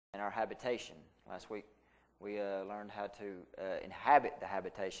our habitation. Last week we learned how to inhabit the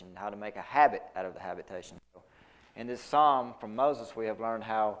habitation, how to make a habit out of the habitation. So in this psalm from Moses, we have learned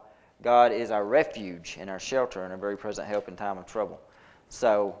how God is our refuge and our shelter and a very present help in time of trouble.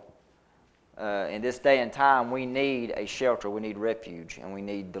 So in this day and time, we need a shelter, we need refuge, and we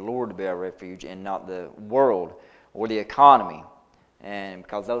need the Lord to be our refuge and not the world or the economy. And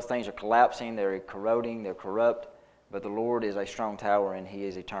because those things are collapsing, they're corroding, they're corrupt, but the Lord is a strong tower and He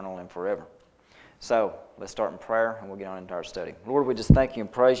is eternal and forever. So let's start in prayer and we'll get on into our study. Lord, we just thank you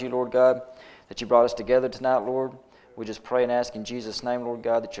and praise you, Lord God, that you brought us together tonight, Lord. We just pray and ask in Jesus' name, Lord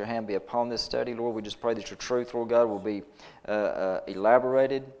God, that your hand be upon this study. Lord, we just pray that your truth, Lord God, will be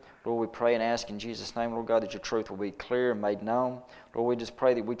elaborated. Lord, we pray and ask in Jesus' name, Lord God, that your truth will be clear and made known. Lord, we just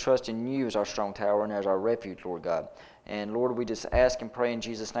pray that we trust in you as our strong tower and as our refuge, Lord God. And Lord, we just ask and pray in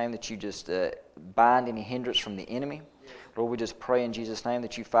Jesus' name that you just bind any hindrance from the enemy. Lord, we just pray in Jesus' name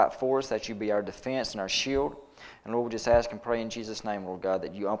that you fight for us, that you be our defense and our shield. And Lord, we just ask and pray in Jesus' name, Lord God,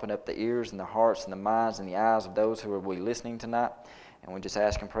 that you open up the ears and the hearts and the minds and the eyes of those who are listening tonight. And we just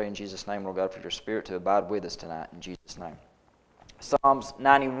ask and pray in Jesus' name, Lord God, for your Spirit to abide with us tonight in Jesus' name. Psalms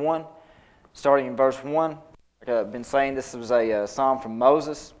 91, starting in verse 1. Like I've been saying, this was a psalm from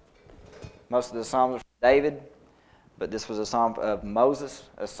Moses. Most of the psalms are from David, but this was a psalm of Moses,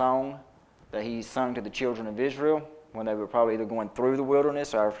 a song that he sung to the children of Israel when they were probably either going through the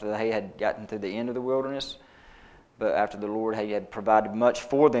wilderness or after they had gotten to the end of the wilderness. But after the Lord had provided much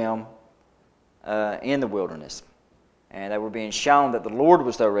for them in the wilderness. And they were being shown that the Lord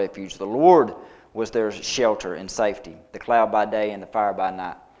was their refuge. The Lord was their shelter and safety, the cloud by day and the fire by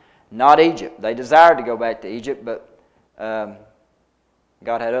night. Not Egypt. They desired to go back to Egypt, but God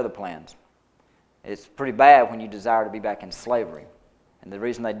had other plans. It's pretty bad when you desire to be back in slavery. And the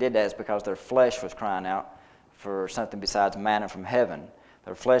reason they did that is because their flesh was crying out for something besides manna from heaven.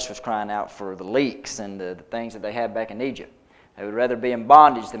 Their flesh was crying out for the leeks and the things that they had back in Egypt. They would rather be in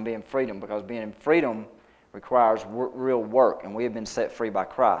bondage than be in freedom, because being in freedom requires real work, and we have been set free by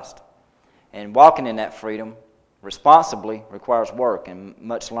Christ. And walking in that freedom responsibly requires work and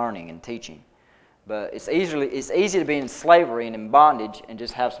much learning and teaching. But it's easy to be in slavery and in bondage and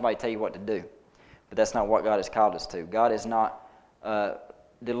just have somebody tell you what to do. But that's not what God has called us to. God has not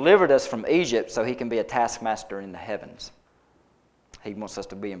delivered us from Egypt so He can be a taskmaster in the heavens. He wants us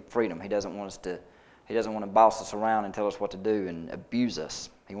to be in freedom. He doesn't want to boss us around and tell us what to do and abuse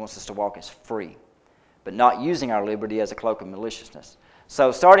us. He wants us to walk as free, but not using our liberty as a cloak of maliciousness.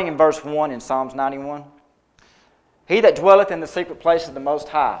 So starting in verse 1 in Psalms 91, He that dwelleth in the secret place of the Most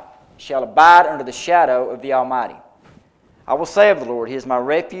High shall abide under the shadow of the Almighty. I will say of the Lord, He is my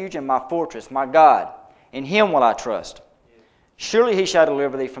refuge and my fortress, my God. In Him will I trust. Surely He shall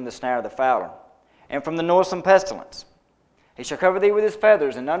deliver thee from the snare of the fowler, and from the noisome pestilence. He shall cover thee with His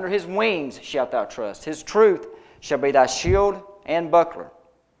feathers, and under His wings shalt thou trust. His truth shall be thy shield and buckler.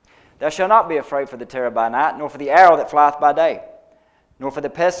 Thou shalt not be afraid for the terror by night, nor for the arrow that flieth by day, nor for the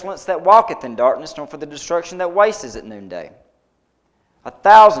pestilence that walketh in darkness, nor for the destruction that wasteth at noonday.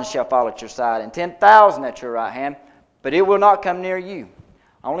 1,000 shall fall at your side, and 10,000 at your right hand, but it will not come near you.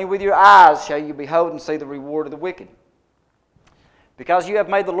 Only with your eyes shall you behold and see the reward of the wicked. Because you have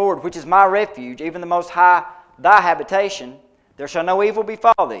made the Lord, which is my refuge, even the Most High, thy habitation, there shall no evil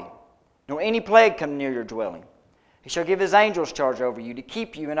befall thee, nor any plague come near your dwelling. He shall give His angels charge over you to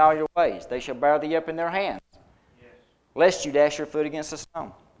keep you in all your ways. They shall bear thee up in their hands, lest you dash your foot against a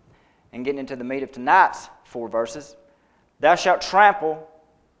stone. And getting into the meat of tonight's 4 verses, thou shalt trample,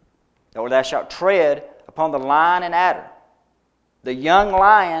 or thou shalt tread upon the lion and adder, the young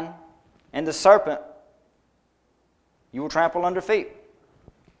lion and the serpent you will trample under feet.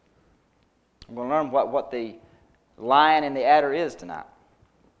 We're going to learn what the lion and the adder is tonight.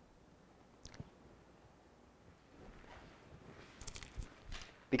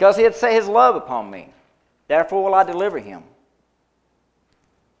 Because He hath set His love upon me, therefore will I deliver him.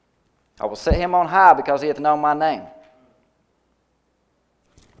 I will set him on high because he hath known my name.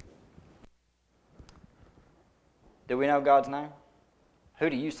 Do we know God's name? Who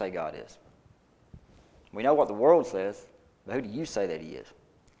do you say God is? We know what the world says, but who do you say that He is?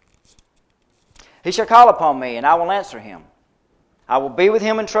 He shall call upon me, and I will answer him. I will be with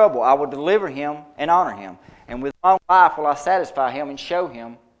him in trouble. I will deliver him and honor him. And with long life will I satisfy him and show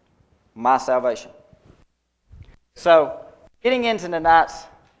him my salvation. So, getting into tonight's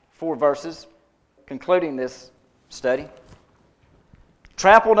 4 verses, concluding this study.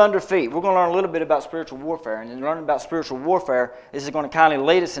 Trampled under feet. We're going to learn a little bit about spiritual warfare. And in learning about spiritual warfare, this is going to kind of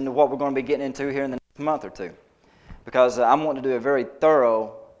lead us into what we're going to be getting into here in the next month or two. Because I'm wanting to do a very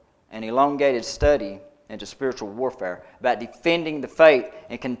thorough and elongated study into spiritual warfare, about defending the faith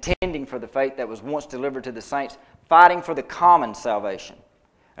and contending for the faith that was once delivered to the saints, fighting for the common salvation.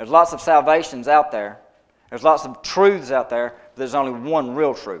 There's lots of salvations out there. There's lots of truths out there, but there's only one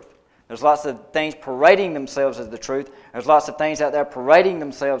real truth. There's lots of things parading themselves as the truth. There's lots of things out there parading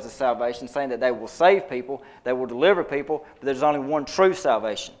themselves as salvation, saying that they will save people, they will deliver people, but there's only one true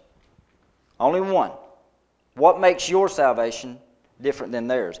salvation. Only one. What makes your salvation different than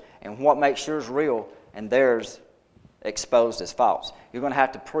theirs? And what makes yours real and theirs exposed as false? You're going to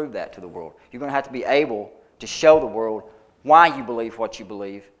have to prove that to the world. You're going to have to be able to show the world why you believe what you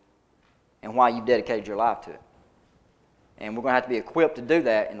believe and why you've dedicated your life to it. And we're going to have to be equipped to do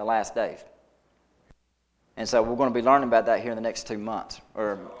that in the last days. And so we're going to be learning about that here in the next 2 months.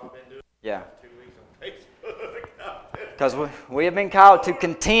 Yeah. 2 weeks on Facebook. Because we have been called to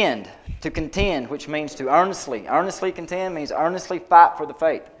contend, which means to earnestly. Earnestly contend means earnestly fight for the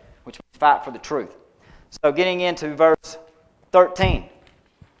faith, which means fight for the truth. So getting into verse 13.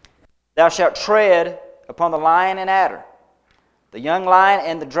 Thou shalt tread upon the lion and adder. The young lion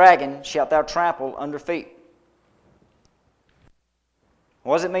and the dragon shalt thou trample under feet.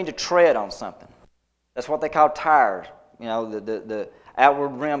 What does it mean to tread on something? That's what they call tires. You know, the outward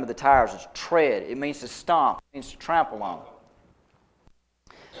rim of the tires is tread. It means to stomp. It means to trample on.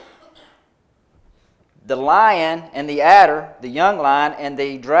 The lion and the adder, the young lion and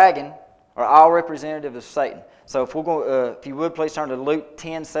the dragon, are all representative of Satan. So if you would, please turn to Luke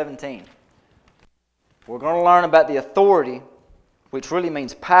 10:17. We're going to learn about the authority, which really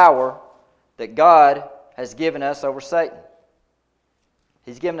means power, that God has given us over Satan.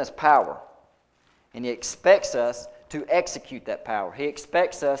 He's given us power. And He expects us to execute that power. He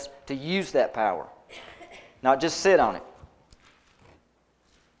expects us to use that power, not just sit on it.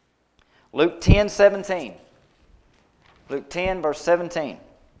 Luke 10:17. Luke 10, verse 17.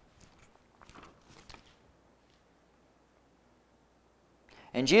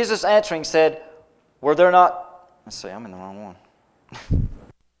 And Jesus answering said, were there not... Let's see, I'm in the wrong one.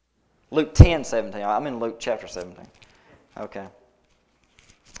 Luke 10:17. I'm in Luke chapter 17. Okay.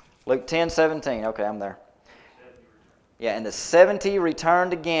 Luke 10:17. Okay, I'm there. Yeah, and the 70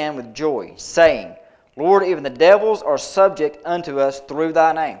 returned again with joy, saying, Lord, even the devils are subject unto us through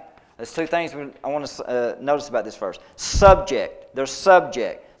thy name. There's two things I want to notice about this verse. Subject. They're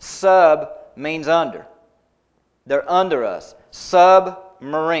subject. Sub means under. They're under us.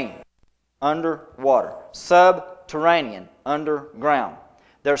 Submarine. Underwater. Subterranean. Underground.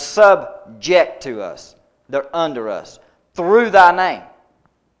 They're subject to us. They're under us. Through thy name.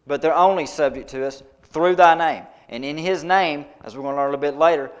 But they're only subject to us through thy name. And in His name, as we're going to learn a little bit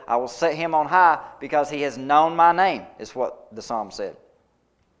later, I will set Him on high because He has known my name, is what the psalm said.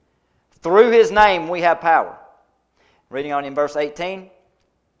 Through His name we have power. Reading on in verse 18.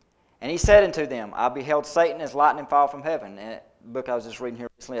 And He said unto them, I beheld Satan as lightning fall from heaven. And the book I was just reading here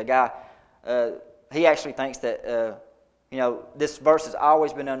recently, a guy, he actually thinks that, this verse has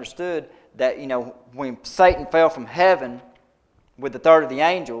always been understood that, when Satan fell from heaven with the third of the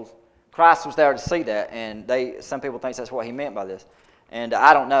angels, Christ was there to see that, and some people think that's what he meant by this. And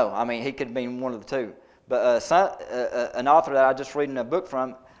I don't know. I mean, he could have been one of the two. But an author that I just reading a book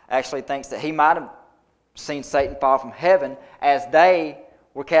from actually thinks that he might have seen Satan fall from heaven as they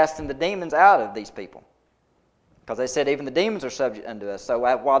were casting the demons out of these people. Because they said even the demons are subject unto us. So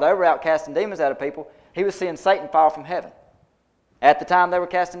while they were out casting demons out of people, he was seeing Satan fall from heaven at the time they were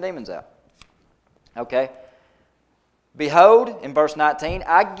casting demons out. Okay? Behold, in verse 19,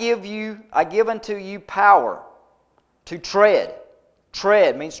 I give unto you power to tread.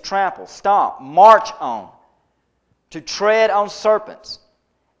 Tread means trample, stomp, march on. To tread on serpents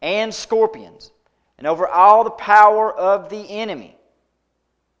and scorpions, and over all the power of the enemy.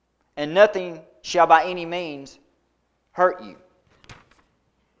 And nothing shall by any means hurt you.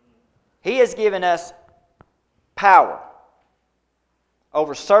 He has given us power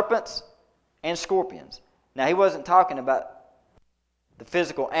over serpents and scorpions. Now, he wasn't talking about the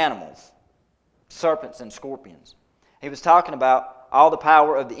physical animals, serpents and scorpions. He was talking about all the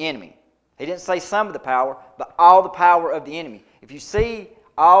power of the enemy. He didn't say some of the power, but all the power of the enemy. If you see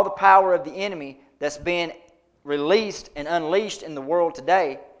all the power of the enemy that's being released and unleashed in the world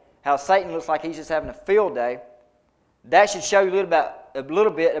today, how Satan looks like he's just having a field day, that should show you a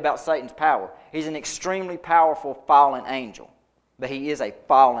little bit about Satan's power. He's an extremely powerful fallen angel, but he is a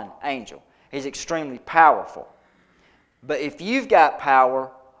fallen angel. He's extremely powerful. But if you've got power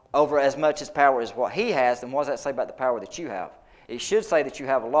over as much as power as what he has, then what does that say about the power that you have? It should say that you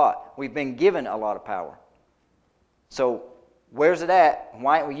have a lot. We've been given a lot of power. So where's it at?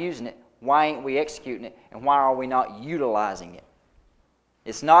 Why aren't we using it? Why ain't we executing it? And why are we not utilizing it?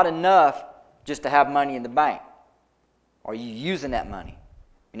 It's not enough just to have money in the bank? Are you using that money?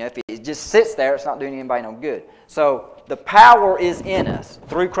 If it just sits there, it's not doing anybody no good. So the power is in us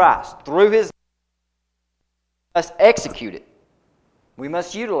through Christ, through His. We must execute it. We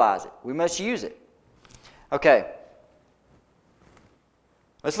must utilize it. We must use it. Okay.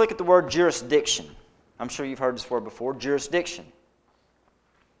 Let's look at the word jurisdiction. I'm sure you've heard this word before, jurisdiction.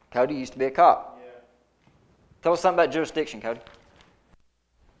 Cody used to be a cop. Yeah. Tell us something about jurisdiction, Cody.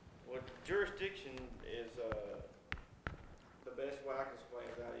 Well, jurisdiction is the best way I can explain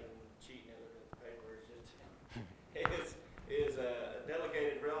without even cheating and looking at the paper. Is a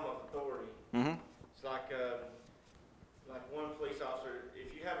delegated realm of authority. Mm-hmm. It's like one police officer.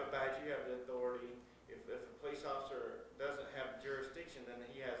 If you have a badge, you have the authority. If a police officer doesn't have jurisdiction, then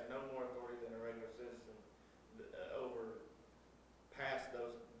he has no more authority than a regular citizen over past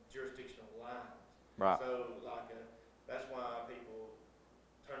those jurisdictional lines. Right. So, that's why people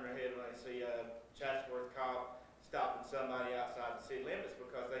turn their head when they see a Chatsworth cop stopping somebody outside the city limits,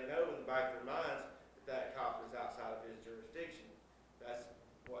 because they know in the back of their minds that cop is outside of his jurisdiction. That's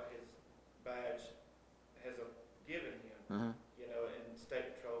what his badge has given him. Mm-hmm. And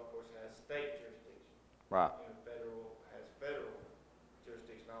state patrol, of course, has state jurisdiction. Right. Federal has federal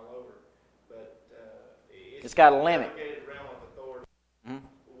jurisdiction all over. But it's got a limit. Delegated realm of authority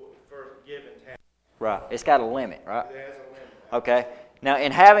for given task. Right. It's got a limit, right? It has a limit. Okay. Now,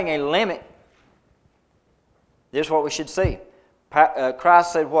 in having a limit, this is what we should see.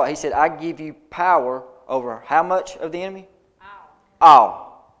 Christ said what? He said, I give you power over how much of the enemy?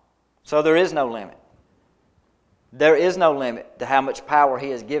 All. So there is no limit. There is no limit to how much power He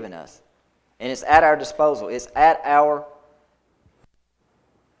has given us. And it's at our disposal. It's at our...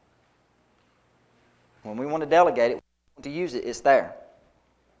 When we want to delegate it, we want to use it, it's there.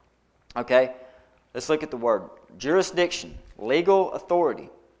 Okay? Let's look at the word. Jurisdiction, legal authority.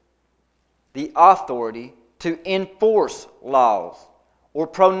 The authority to enforce laws or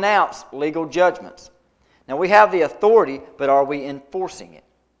pronounce legal judgments. Now we have the authority, but are we enforcing it?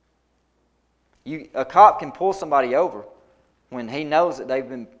 A cop can pull somebody over when he knows that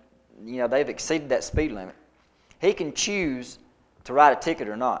they've exceeded that speed limit. He can choose to write a ticket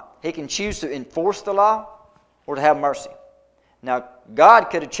or not. He can choose to enforce the law or to have mercy. Now, God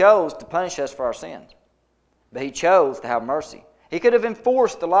could have chose to punish us for our sins, but He chose to have mercy. He could have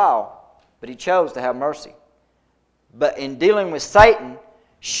enforced the law, but He chose to have mercy. But in dealing with Satan,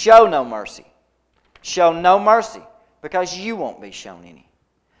 show no mercy. Show no mercy, because you won't be shown any.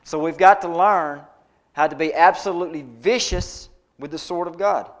 So we've got to learn how to be absolutely vicious with the sword of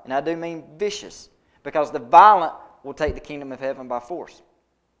God. And I do mean vicious, because the violent will take the kingdom of heaven by force.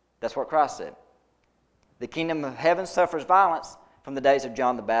 That's what Christ said. The kingdom of heaven suffers violence from the days of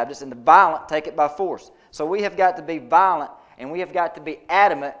John the Baptist, and the violent take it by force. So we have got to be violent, and we have got to be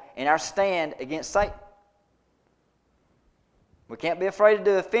adamant in our stand against Satan. We can't be afraid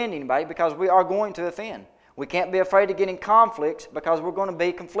to offend anybody, because we are going to offend. We can't be afraid to get in conflicts, because we're going to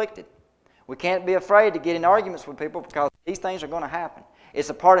be conflicted. We can't be afraid to get in arguments with people, because these things are going to happen. It's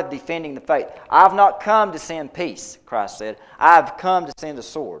a part of defending the faith. I've not come to send peace, Christ said. I've come to send a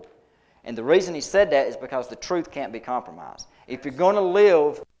sword. And the reason He said that is because the truth can't be compromised. If you're going to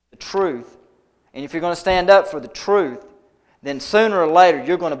live the truth, and if you're going to stand up for the truth, then sooner or later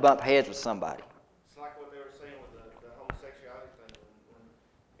you're going to bump heads with somebody. It's like what they were saying with the homosexuality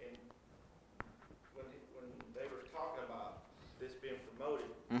thing. When they were talking about this being promoted,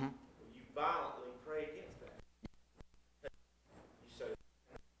 you violently pray against that. You say,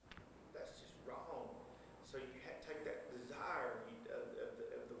 that's just wrong. So you take that desire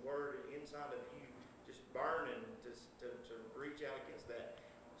of the word inside of you just burning to reach out against that.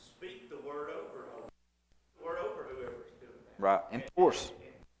 Speak the word over whoever's doing that. Right. Enforce.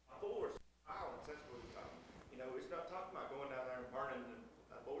 Force, violence, that's what we're talking. It's not talking about going down there and burning the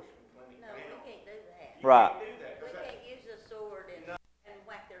abortion clinic No, down. we can't do that. You Right. can't do that. We can't use a sword and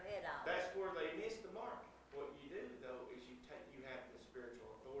whack their head off. That's where they miss the mark. What you do, though, is you have the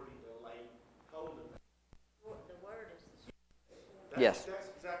spiritual authority to lay hold of that. The word is the sword. Yes. That's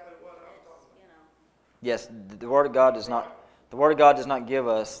exactly what I'm talking about. Yes, the Word of God does not. The Word of God does not give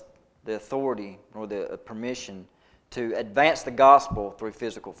us the authority or the permission to advance the gospel through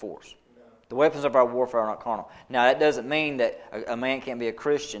physical force. No. The weapons of our warfare are not carnal. Now, that doesn't mean that a man can't be a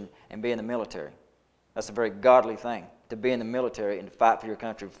Christian and be in the military. That's a very godly thing, to be in the military and to fight for your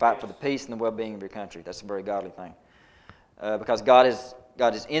country, fight for the peace and the well-being of your country. That's a very godly thing. Because God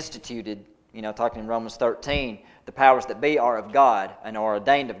has instituted, talking in Romans 13, the powers that be are of God and are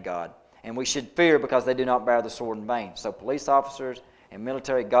ordained of God. And we should fear because they do not bear the sword in vain. So police officers and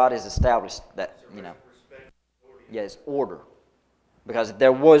military, God has established that, Yes, order. Because if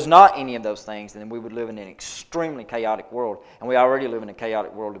there was not any of those things, then we would live in an extremely chaotic world. And we already live in a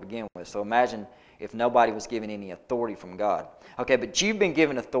chaotic world to begin with. So imagine if nobody was given any authority from God. Okay, but you've been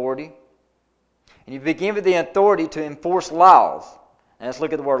given authority. And you've been given the authority to enforce laws. And let's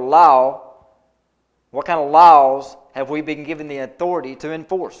look at the word law. What kind of laws have we been given the authority to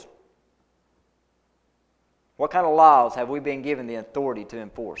enforce? What kind of laws have we been given the authority to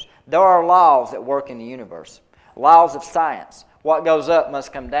enforce? There are laws that work in the universe. Laws of science. What goes up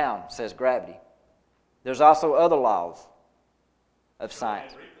must come down, says gravity. There's also other laws of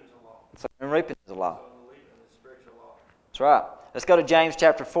science. Sowing and reaping is a law. That's right. Let's go to James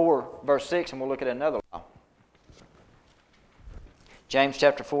chapter 4, verse 6, and we'll look at another law. James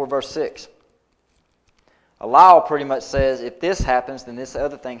chapter 4, verse 6. A law pretty much says if this happens, then this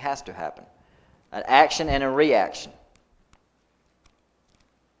other thing has to happen. An action and a reaction.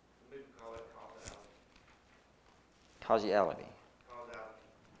 Causality.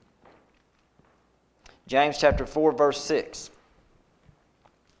 James chapter 4, verse 6.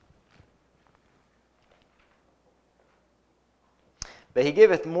 But he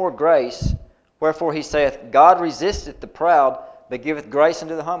giveth more grace, wherefore he saith, God resisteth the proud, but giveth grace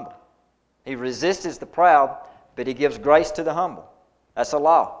unto the humble. He resisteth the proud, but he gives grace to the humble. That's a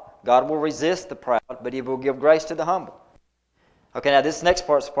law. God will resist the proud, but he will give grace to the humble. Okay, now this next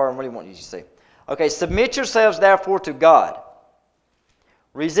part is the part I really want you to see. Okay, submit yourselves therefore to God.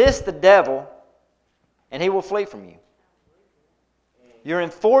 Resist the devil, and he will flee from you. You're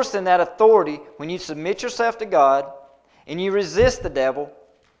enforced in that authority when you submit yourself to God and you resist the devil.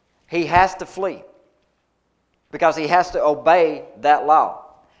 He has to flee because he has to obey that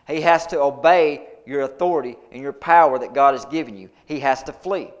law. He has to obey your authority and your power that God has given you. He has to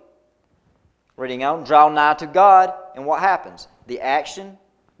flee. Reading on, draw nigh to God, and what happens? The action,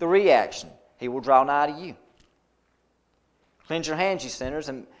 the reaction. He will draw nigh to you. Cleanse your hands, you sinners,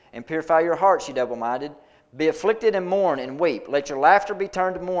 and purify your hearts, you double-minded. Be afflicted and mourn and weep. Let your laughter be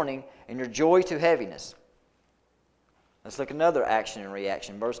turned to mourning and your joy to heaviness. Let's look at another action and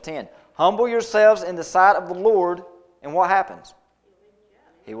reaction. Verse 10. Humble yourselves in the sight of the Lord, and what happens?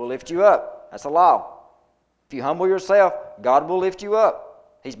 He will lift you up. That's a law. If you humble yourself, God will lift you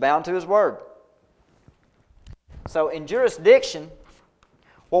up. He's bound to His word. So in jurisdiction,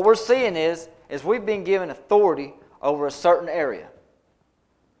 what we're seeing is we've been given authority over a certain area.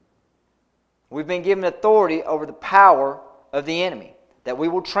 We've been given authority over the power of the enemy, that we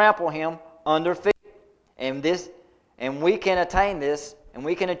will trample him under feet. And we can attain this, and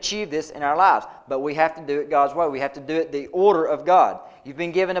we can achieve this in our lives. But we have to do it God's way. We have to do it the order of God. You've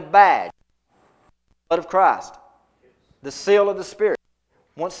been given a badge, the blood of Christ, the seal of the Spirit.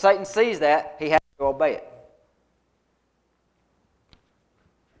 Once Satan sees that, he has to obey it.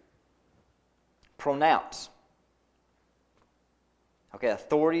 Pronounce. Okay,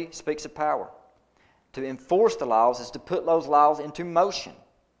 authority speaks of power. To enforce the laws is to put those laws into motion,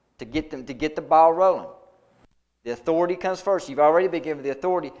 to get the ball rolling. The authority comes first. You've already been given the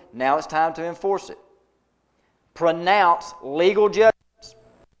authority. Now it's time to enforce it. Pronounce legal judgments.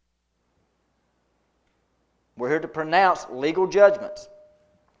 We're here to pronounce legal judgments.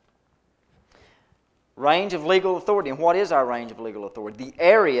 Range of legal authority. And what is our range of legal authority?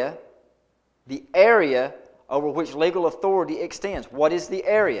 The area over which legal authority extends. What is the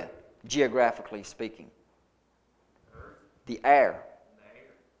area, geographically speaking? The air.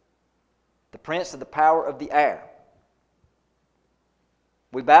 The prince of the power of the air.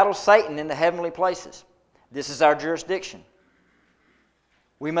 We battle Satan in the heavenly places. This is our jurisdiction.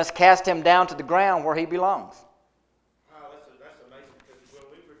 We must cast him down to the ground where he belongs. Wow, that's amazing, because when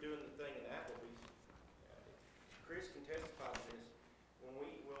we were doing the thing at Applebee's, Chris can testify to this. When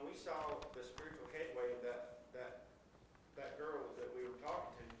we saw the spiritual headway of that girl that we were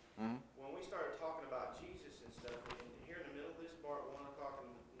talking to, when we started talking about Jesus and stuff, and here in the middle of this part, 1 o'clock in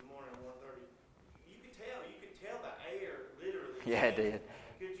the morning, 1:30, you could tell the air literally. Yeah, it did.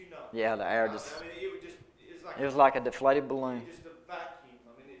 Could you not? Yeah, the air just. I mean, It was like a deflated balloon. Just a vacuum.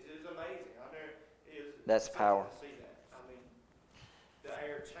 I mean, it was amazing. That's power. To see that. I mean, the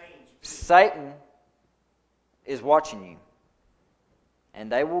air changed. Satan is watching you,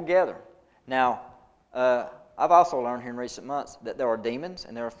 and they will gather. Now, I've also learned here in recent months that there are demons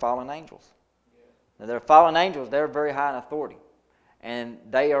and there are fallen angels. Yeah. Now, there are fallen angels. They're very high in authority, and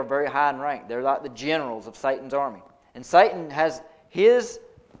they are very high in rank. They're like the generals of Satan's army. And Satan has his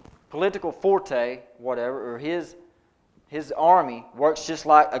political forte, whatever, or his army works just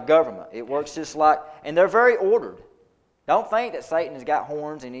like a government. It works just like, and they're very ordered. Don't think that Satan has got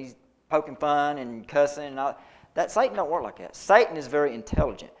horns and he's poking fun and cussing and all. That Satan don't work like that. Satan is very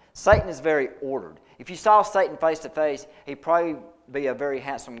intelligent. Satan is very ordered. If you saw Satan face to face, he probably be a very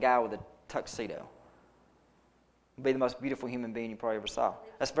handsome guy with a tuxedo. Be the most beautiful human being you probably ever saw.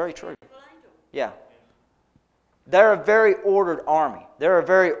 That's very true. Yeah. They're a very ordered army. They're a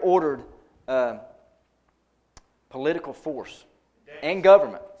very ordered political force and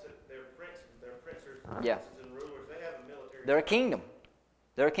government. They're princes, Yeah. and rulers. They have a military. They're a kingdom.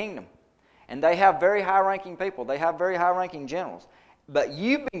 They're a kingdom. And they have very high-ranking people. They have very high-ranking generals. But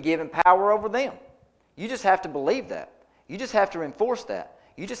you've been given power over them. You just have to believe that. You just have to enforce that.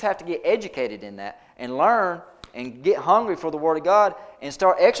 You just have to get educated in that and learn and get hungry for the Word of God and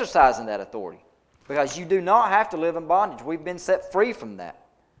start exercising that authority. Because you do not have to live in bondage. We've been set free from that.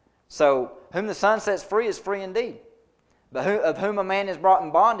 So, whom the Son sets free is free indeed. But of whom a man is brought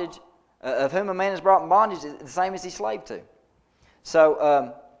in bondage, is the same as he's slave to.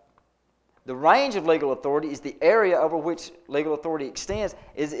 So, the range of legal authority is the area over which legal authority extends.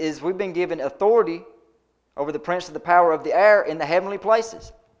 Is we've been given authority over the prince of the power of the air in the heavenly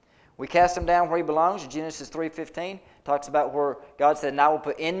places. We cast him down where he belongs. Genesis 3:15 talks about where God said, "And I will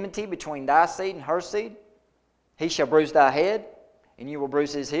put enmity between thy seed and her seed. He shall bruise thy head, and you will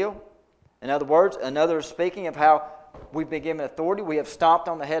bruise his heel." In other words, another speaking of how we've been given authority. We have stomped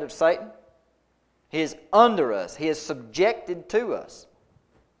on the head of Satan. He is under us. He is subjected to us.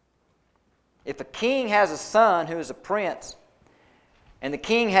 If a king has a son who is a prince, and the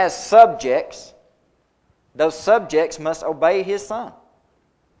king has subjects, those subjects must obey his son.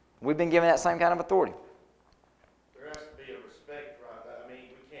 We've been given that same kind of authority. There has to be a respect, right? I mean,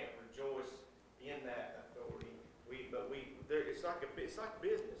 we can't rejoice in that authority. It's like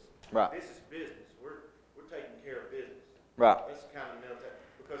business. Right. This is business. We're taking care of business. Right. That's kind of military.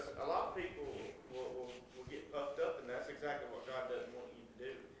 Because a lot of people will get puffed up, and that's exactly what God doesn't want you to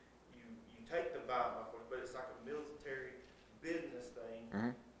do. You take the Bible, but it's like a military business thing.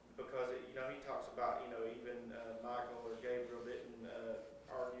 Mm-hmm. Because he talks about even Michael or Gabriel didn't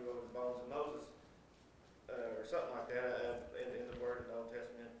argue over the bones of Moses or something like that in the Word of the Old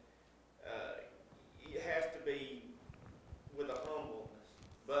Testament. It has to be with a humbleness,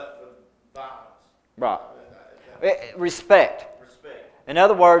 but with violence. Right. Respect. Respect. In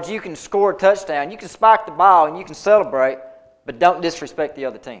other words, you can score a touchdown, you can spike the ball, and you can celebrate, but don't disrespect the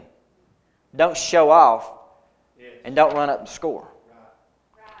other team. Don't show off, Yes. and don't run up and score.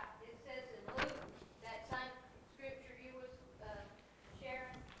 Right. It says in Luke, that same scripture you was sharing,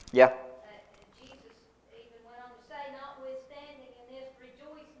 Yeah. Jesus even went on to say, "Notwithstanding in this,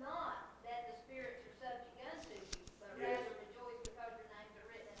 rejoice not that the spirits are subject unto you, but rather rejoice because your names are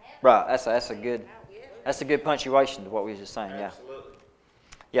written in heaven." Right. That's a good punctuation to what we were just saying. Yeah. Absolutely.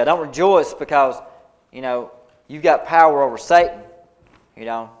 Yeah. Don't rejoice because you've got power over Satan.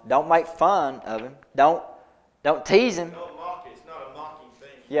 Don't make fun of him. Don't tease him. Don't mock it. It's not a mocking thing.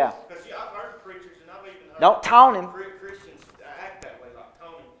 Yeah. Because I've heard preachers, and I've even heard Don't taunt him. Christians act that way, like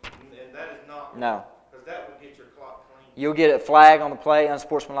taunting, and that is not. No. Because that would get your clock clean. You'll get a flag on the play,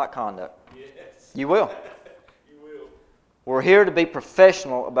 unsportsmanlike conduct. Yes. You will. You will. We're here to be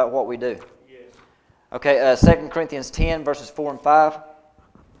professional about what we do. Yes. Okay, 2 Corinthians 10, verses 4 and 5.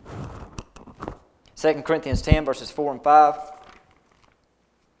 2 Corinthians 10, verses 4 and 5. And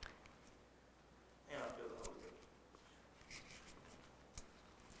I feel the Holy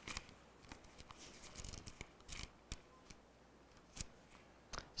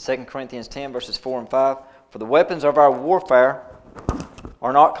Ghost. 2 Corinthians 10, verses 4 and 5. For the weapons of our warfare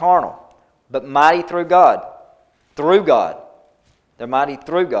are not carnal, but mighty through God. Through God. They're mighty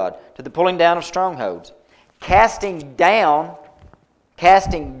through God. To the pulling down of strongholds. Casting down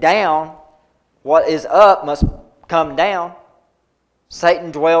what is up must come down.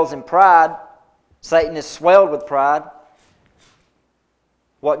 Satan dwells in pride. Satan is swelled with pride.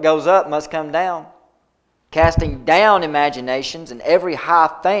 What goes up must come down. Casting down imaginations and every high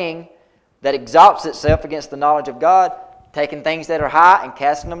thing that exalts itself against the knowledge of God, taking things that are high and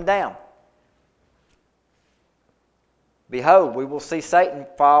casting them down. Behold, we will see Satan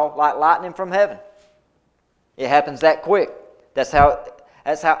fall like lightning from heaven. It happens that quick. That's how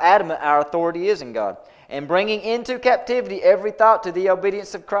adamant our authority is in God. And bringing into captivity every thought to the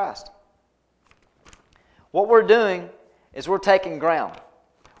obedience of Christ. What we're doing is we're taking ground.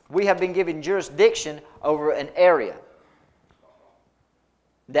 We have been given jurisdiction over an area.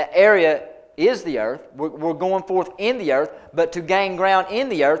 That area is the earth. We're going forth in the earth, but to gain ground in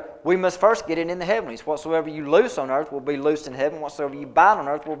the earth, we must first get it in the heavenlies. Whatsoever you loose on earth will be loosed in heaven. Whatsoever you bind on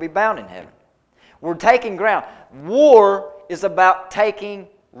earth will be bound in heaven. We're taking ground. War is about taking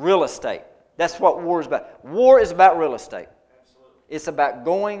real estate. That's what war is about. War is about real estate. Absolutely. It's about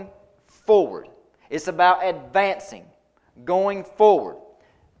going forward. It's about advancing, going forward.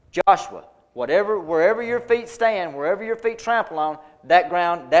 Joshua, Wherever your feet stand, wherever your feet trample on, that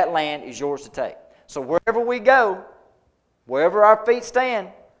ground, that land is yours to take. So wherever we go, wherever our feet stand,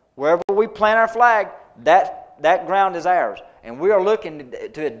 wherever we plant our flag, that ground is ours. And we are looking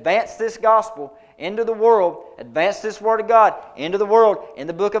to advance this gospel into the world, advance this Word of God into the world. In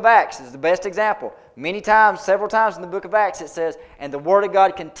the book of Acts is the best example. Many times, several times in the book of Acts, it says, and the Word of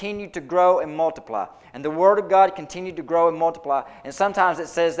God continued to grow and multiply. And the Word of God continued to grow and multiply. And sometimes it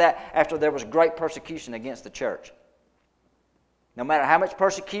says that after there was great persecution against the church. No matter how much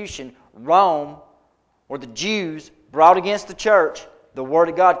persecution Rome or the Jews brought against the church, the Word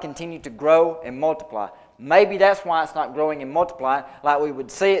of God continued to grow and multiply. Maybe that's why it's not growing and multiplying like we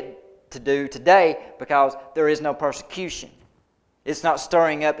would see it to do today, because there is no persecution. It's not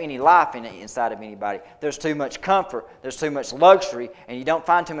stirring up any life inside of anybody. There's too much comfort. There's too much luxury, and you don't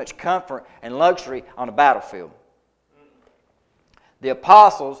find too much comfort and luxury on a battlefield. The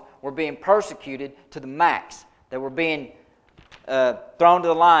apostles were being persecuted to the max. They were being thrown to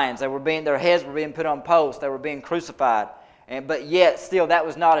the lions. Their heads were being put on posts. They were being crucified. But yet, still, that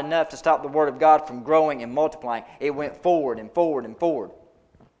was not enough to stop the Word of God from growing and multiplying. It went forward and forward and forward.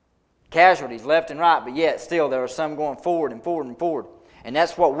 Casualties left and right, but yet still there are some going forward and forward and forward. And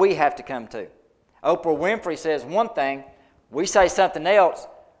that's what we have to come to. Oprah Winfrey says one thing, we say something else,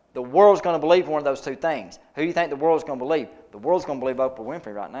 the world's going to believe one of those two things. Who do you think the world's going to believe? The world's going to believe Oprah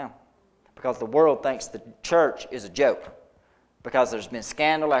Winfrey right now. Because the world thinks the church is a joke. Because there's been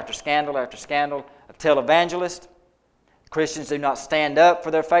scandal after scandal after scandal of televangelists. Christians do not stand up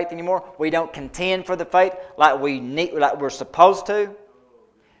for their faith anymore. We don't contend for the faith like we're supposed to.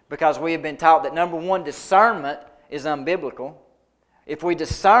 Because we have been taught that, number one, discernment is unbiblical. If we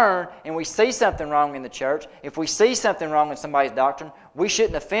discern and we see something wrong in the church, if we see something wrong in somebody's doctrine, we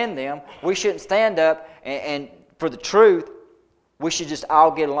shouldn't offend them. We shouldn't stand up and for the truth. We should just all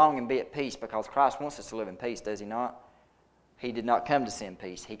get along and be at peace, because Christ wants us to live in peace, does He not? He did not come to send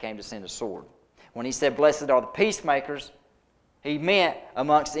peace. He came to send a sword. When He said, blessed are the peacemakers, He meant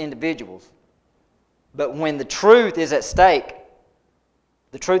amongst the individuals. But when the truth is at stake,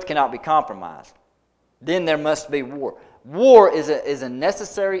 the truth cannot be compromised. Then there must be war. War is a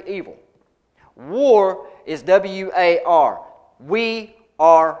necessary evil. War is W-A-R. We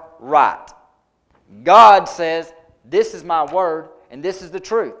are right. God says, this is my word, and this is the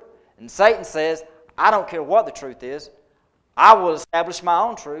truth. And Satan says, I don't care what the truth is. I will establish my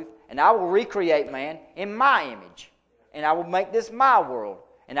own truth, and I will recreate man in my image. And I will make this my world.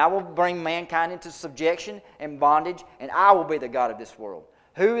 And I will bring mankind into subjection and bondage, and I will be the God of this world.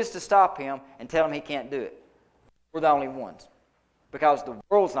 Who is to stop Him and tell Him He can't do it? We're the only ones. Because the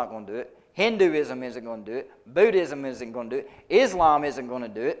world's not going to do it. Hinduism isn't going to do it. Buddhism isn't going to do it. Islam isn't going to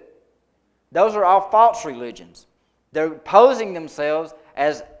do it. Those are all false religions. They're posing themselves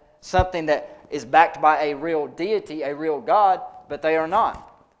as something that is backed by a real deity, a real God, but they are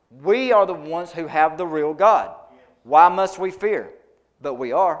not. We are the ones who have the real God. Why must we fear? But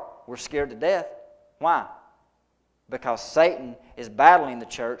we are. We're scared to death. Why? Because Satan is battling the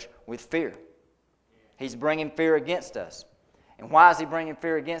church with fear. He's bringing fear against us. And why is he bringing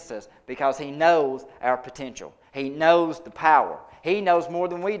fear against us? Because he knows our potential. He knows the power. He knows more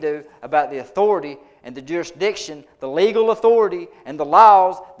than we do about the authority and the jurisdiction, the legal authority and the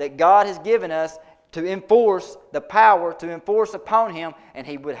laws that God has given us to enforce, the power to enforce upon Him. And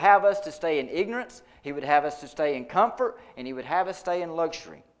He would have us to stay in ignorance. He would have us to stay in comfort. And He would have us stay in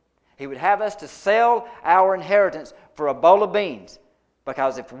luxury. He would have us to sell our inheritance for a bowl of beans.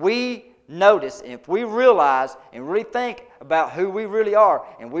 Because if we notice, and if we realize and really think about who we really are,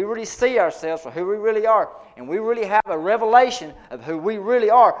 and we really see ourselves for who we really are, and we really have a revelation of who we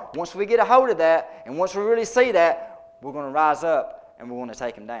really are, once we get a hold of that, and once we really see that, we're going to rise up and we're going to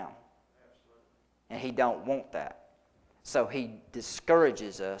take Him down. And He don't want that. So He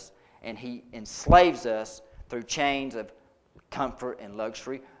discourages us and He enslaves us through chains of comfort and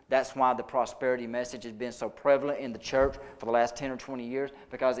luxury. That's why the prosperity message has been so prevalent in the church for the last 10 or 20 years.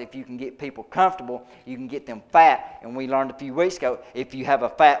 Because if you can get people comfortable, you can get them fat. And we learned a few weeks ago, if you have a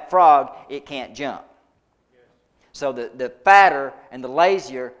fat frog, it can't jump. So the fatter and the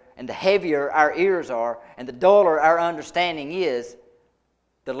lazier and the heavier our ears are and the duller our understanding is,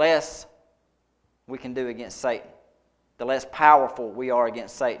 the less we can do against Satan. The less powerful we are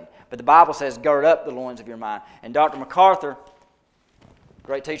against Satan. But the Bible says, gird up the loins of your mind. And Dr. MacArthur,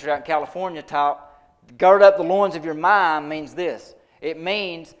 great teacher out in California, taught, gird up the loins of your mind means this. It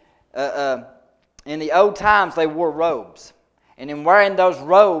means, in the old times, they wore robes. And in wearing those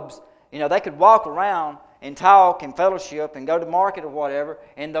robes, they could walk around and talk and fellowship and go to market or whatever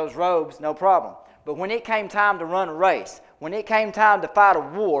in those robes, no problem. But when it came time to run a race, when it came time to fight a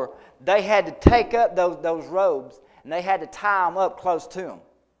war, they had to take up those robes and they had to tie them up close to them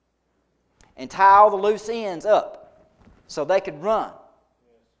and tie all the loose ends up so they could run.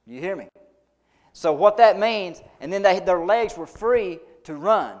 You hear me? So what that means, and then their legs were free to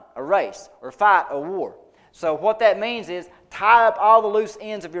run a race or fight a war. So what that means is tie up all the loose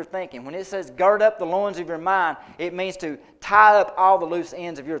ends of your thinking. When it says gird up the loins of your mind, it means to tie up all the loose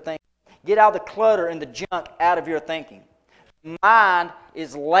ends of your thinking. Get all the clutter and the junk out of your thinking. The mind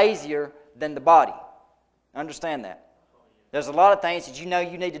is lazier than the body. Understand that. There's a lot of things that you know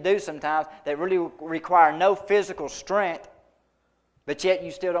you need to do sometimes that really require no physical strength, but yet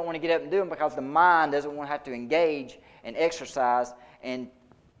you still don't want to get up and do them because the mind doesn't want to have to engage and exercise and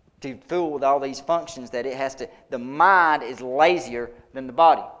to fool with all these functions that it has to. The mind is lazier than the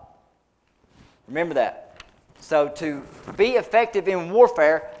body. Remember that. So to be effective in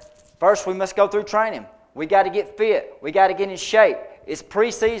warfare, first we must go through training. We got to get fit. We got to get in shape. It's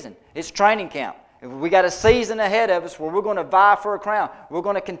preseason. It's training camp. We got a season ahead of us where we're going to vie for a crown. We're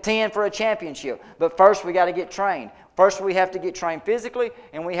going to contend for a championship. But first we got to get trained. First we have to get trained physically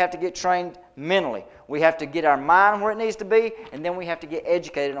and we have to get trained mentally. We have to get our mind where it needs to be, and then we have to get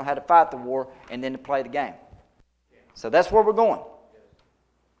educated on how to fight the war and then to play the game. So that's where we're going.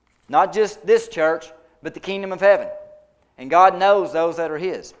 Not just this church, but the kingdom of heaven. And God knows those that are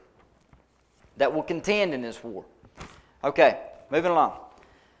His, that will contend in this war. Okay, moving along.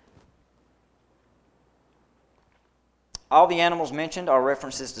 All the animals mentioned are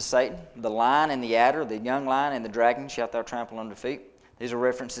references to Satan. The lion and the adder, the young lion and the dragon shalt thou trample under feet. These are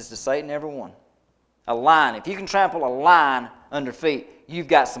references to Satan, every one. A lion, if you can trample a lion under feet, you've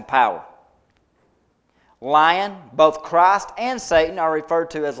got some power. Lion, both Christ and Satan are referred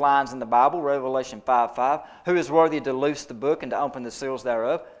to as lions in the Bible, Revelation 5:5. Who is worthy to loose the book and to open the seals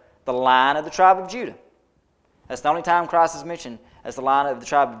thereof? The Lion of the tribe of Judah. That's the only time Christ is mentioned as the Lion of the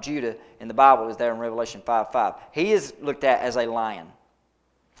tribe of Judah in the Bible, is there in Revelation 5:5. He is looked at as a lion.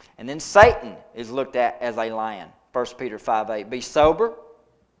 And then Satan is looked at as a lion, 1 Peter 5:8. Be sober,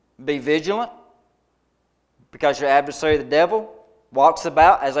 be vigilant, because your adversary the devil walks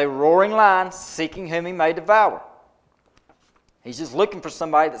about as a roaring lion, seeking whom he may devour. He's just looking for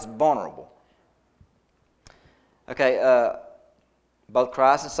somebody that's vulnerable. Okay, both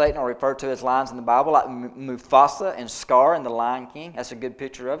Christ and Satan are referred to as lions in the Bible, like Mufasa and Scar in The Lion King. That's a good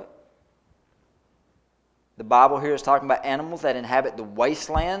picture of it. The Bible here is talking about animals that inhabit the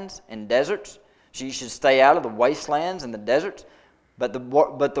wastelands and deserts. So you should stay out of the wastelands and the deserts. But the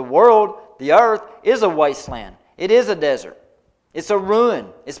world, the earth, is a wasteland. It is a desert. It's a ruin.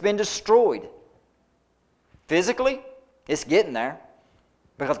 It's been destroyed. Physically, it's getting there.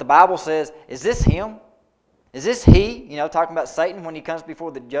 Because the Bible says, is this him? Is this he? You know, talking about Satan when he comes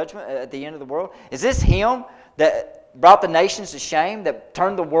before the judgment at the end of the world. Is this him that brought the nations to shame, that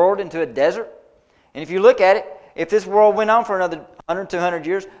turned the world into a desert? And if you look at it, if this world went on for another 100, 200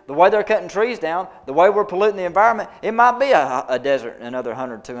 years, the way they're cutting trees down, the way we're polluting the environment, it might be a desert in another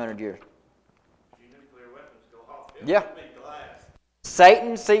 100, 200 years. Nuclear weapons go off. Yeah.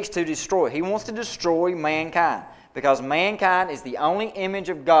 Satan seeks to destroy. He wants to destroy mankind because mankind is the only image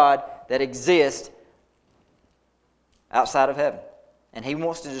of God that exists outside of heaven. And he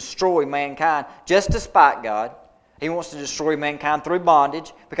wants to destroy mankind just to spite God. He wants to destroy mankind through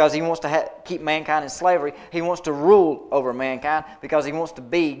bondage because he wants to keep mankind in slavery. He wants to rule over mankind because he wants to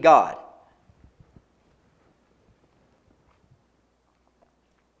be God.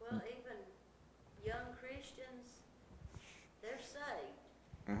 Well, even young Christians, they're saved.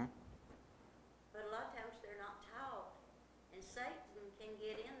 Mm-hmm. But a lot of times they're not taught. And Satan can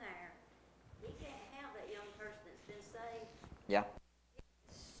get in there. He can't have that young person that's been saved. Yeah.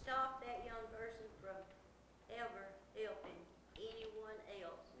 Stop that young person from ever helping anyone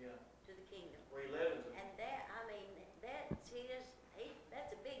else to the kingdom. Where he lives. And that, I mean, that's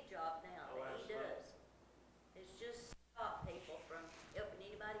that's a big job now that he does. It's just stop people from helping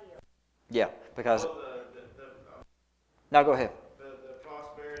anybody else. Yeah, because... Well, No, go ahead. the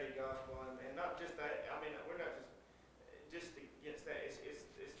prosperity gospel, and not just that. I mean, we're not just against that. It's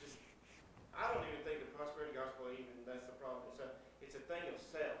just, I don't even think the prosperity gospel even that's the problem. It's a thing of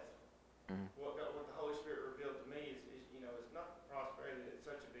self. Mm-hmm. What the Holy Spirit revealed to me is it's not prosperity that's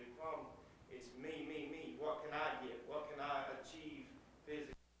such a big problem. It's me. What can I get? What can I achieve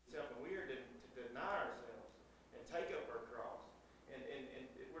physically? And we are to deny ourselves and take up our cross, and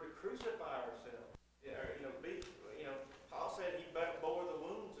we're to crucify ourselves. Paul said he bore the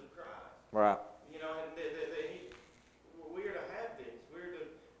wounds of Christ. Right. And we are to have this. We're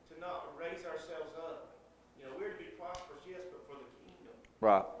to not raise ourselves up. We're to be prosperous, yes, but for the kingdom.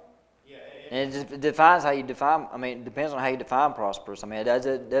 Right. Yeah, And it just defines how you define. I mean, it depends on how you define prosperous. I mean,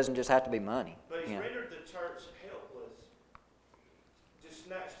 it doesn't just have to be money. But he's You know? rendered the church helpless. Just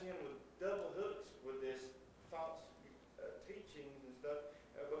snatched him with double hooks with this false teachings and stuff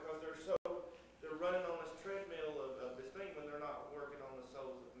because they're running on this treadmill of this thing when they're not working on the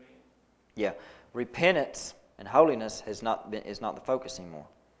souls of men. Yeah, repentance and holiness is not the focus anymore.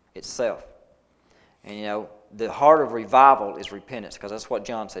 It's self. And you know, the heart of revival is repentance, because that's what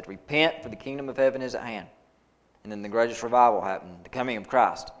John said. Repent, for the kingdom of heaven is at hand. And then the greatest revival happened, the coming of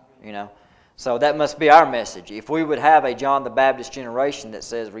Christ. You know, so that must be our message. If we would have a John the Baptist generation that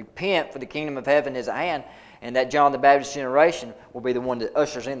says, repent, for the kingdom of heaven is at hand, and that John the Baptist generation will be the one that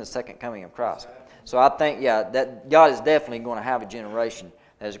ushers in the second coming of Christ. So I think, yeah, that God is definitely going to have a generation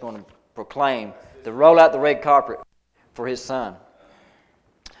that is going to proclaim, to roll out the red carpet for His Son.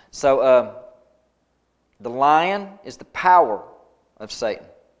 So, the lion is the power of Satan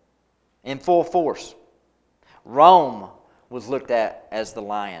in full force. Rome was looked at as the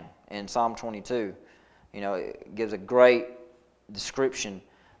lion in Psalm 22. You know, it gives a great description,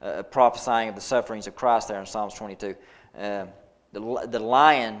 prophesying of the sufferings of Christ there in Psalms 22. The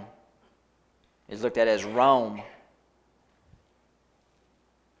lion is looked at as Rome.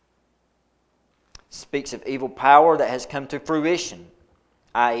 Speaks of evil power that has come to fruition,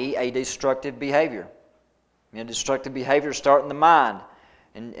 i.e. a destructive behavior. You know, destructive behavior starting in the mind.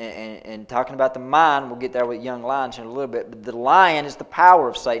 And talking about the mind, we'll get there with young lions in a little bit. But the lion is the power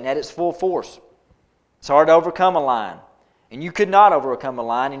of Satan at its full force. It's hard to overcome a lion. And you could not overcome a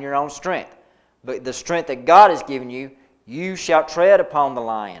lion in your own strength. But the strength that God has given you, you shall tread upon the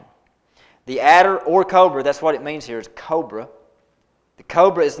lion. The adder or cobra, that's what it means here, is cobra. The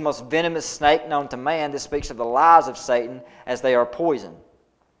cobra is the most venomous snake known to man. This speaks of the lies of Satan as they are poison.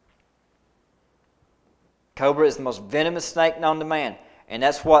 Cobra is the most venomous snake known to man. And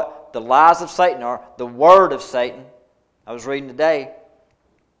that's what the lies of Satan are, the word of Satan. I was reading today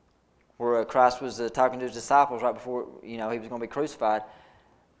where Christ was talking to His disciples right before He was going to be crucified.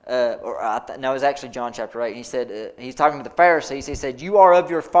 It was actually John chapter 8. And He said, He's talking to the Pharisees. He said, you are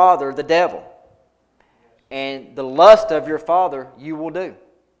of your father, the devil. And the lust of your father you will do.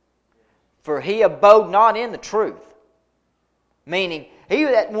 For he abode not in the truth. Meaning, he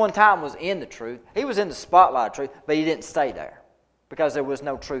at one time was in the truth. He was in the spotlight of truth, but he didn't stay there because there was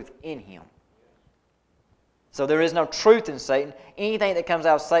no truth in him. So there is no truth in Satan. Anything that comes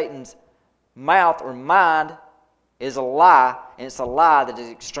out of Satan's mouth or mind is a lie, and it's a lie that is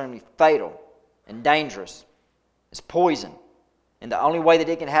extremely fatal and dangerous. It's poison. And the only way that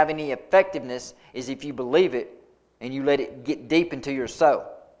it can have any effectiveness is if you believe it and you let it get deep into your soul.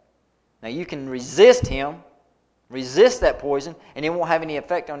 Now you can resist him, resist that poison, and it won't have any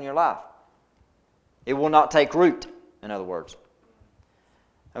effect on your life. It will not take root, in other words.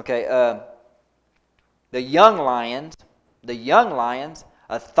 Okay, the young lions,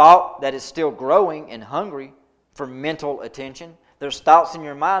 a thought that is still growing and hungry for mental attention. There's thoughts in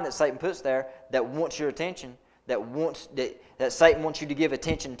your mind that Satan puts there that wants your attention, that Satan wants you to give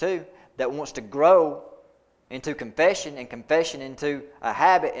attention to, that wants to grow into confession, and confession into a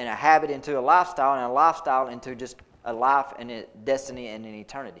habit, and a habit into a lifestyle, and a lifestyle into just a life and a destiny and an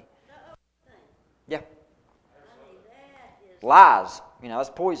eternity. Yeah. Lies. That's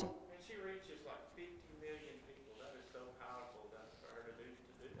poison. And she reaches like 50 million people. That is so powerful for her to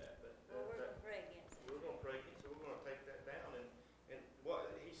do that. But Well, we're going to pray against it. we're going to pray against it. We're going to take that down. And what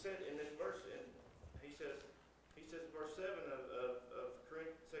he said in this verse, and he says verse 7 of 2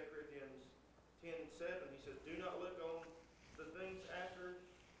 Corinthians 10:7, he says, do not look on the things after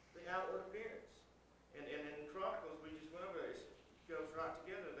the outward appearance. And in Chronicles, we just went over there, it goes right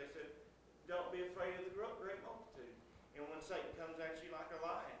together. They said, don't be afraid of the great multitude. And when Satan comes at you like a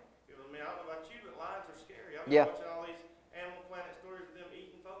lion, I don't know about you, but lions are scary. I've been watching all these Animal Planet stories of them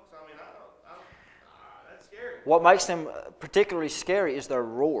eating folks. That's scary. What makes them particularly scary is their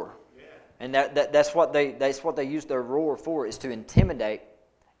roar. Yeah. And that's what they use their roar for, is to intimidate.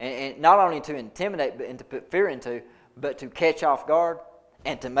 And not only to intimidate, but to put fear into, but to catch off guard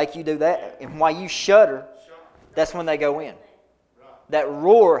and to make you do that. And while you shudder, that's when they go in. That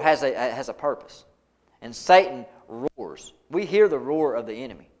roar has a purpose. And Satan roars. We hear the roar of the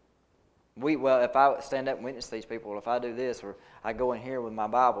enemy. If I stand up and witness these people, if I do this, or I go in here with my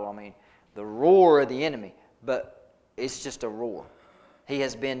Bible, the roar of the enemy, but it's just a roar. He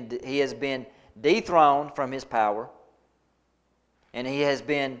has been dethroned from his power, and he has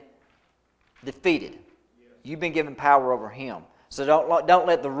been defeated. You've been given power over him. So don't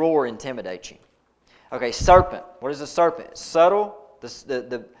let the roar intimidate you. Okay, serpent. What is a serpent? It's subtle.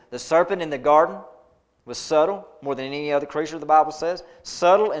 The serpent in the garden was subtle, more than any other creature, the Bible says.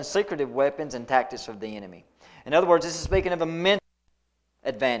 Subtle and secretive weapons and tactics of the enemy. In other words, this is speaking of a mental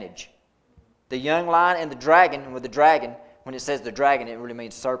advantage. The young lion and the dragon, with the dragon, when it says the dragon, it really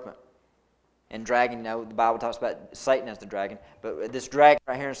means serpent. And dragon, you know, the Bible talks about Satan as the dragon. But this dragon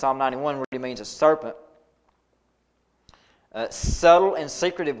right here in Psalm 91 really means a serpent. Subtle and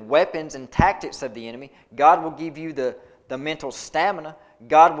secretive weapons and tactics of the enemy. God will give you the mental stamina.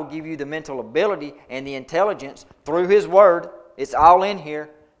 God will give you the mental ability and the intelligence through His Word. It's all in here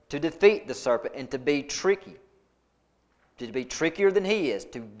to defeat the serpent and to be tricky. To be trickier than he is.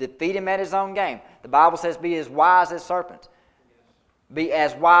 To defeat him at his own game. The Bible says be as wise as serpents. Be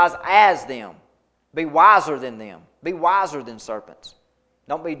as wise as them. Be wiser than them. Be wiser than serpents.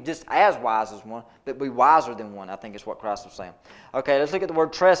 Don't be just as wise as one, but be wiser than one, I think is what Christ was saying. Okay, let's look at the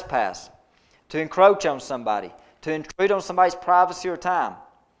word trespass. To encroach on somebody. To intrude on somebody's privacy or time.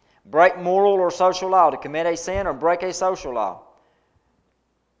 Break moral or social law. To commit a sin or break a social law.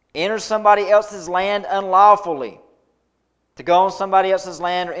 Enter somebody else's land unlawfully. To go on somebody else's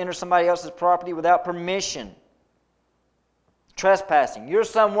land or enter somebody else's property without permission. Trespassing. You're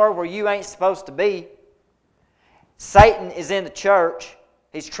somewhere where you ain't supposed to be. Satan is in the church.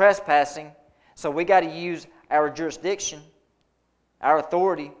 He's trespassing. So we got to use our jurisdiction, our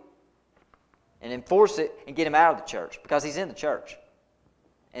authority, and enforce it and get him out of the church because he's in the church.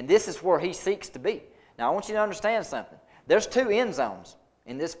 And this is where he seeks to be. Now I want you to understand something. There's two end zones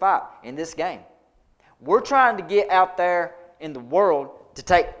in this fight, in this game. We're trying to get out there in the world to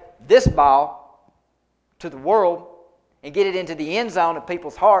take this ball to the world and get it into the end zone of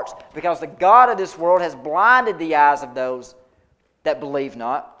people's hearts because the God of this world has blinded the eyes of those that believe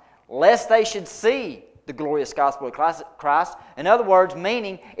not, lest they should see the glorious gospel of Christ. In other words,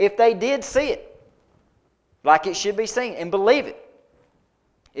 meaning if they did see it like it should be seen and believe it,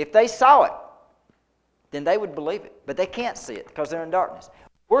 if they saw it, then they would believe it. But they can't see it because they're in darkness.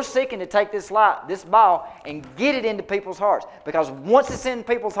 We're seeking to take this light, this ball, and get it into people's hearts. Because once it's in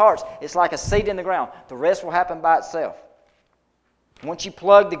people's hearts, it's like a seed in the ground. The rest will happen by itself. Once you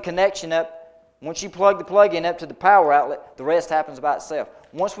plug the connection up, once you plug the plug-in up to the power outlet, the rest happens by itself.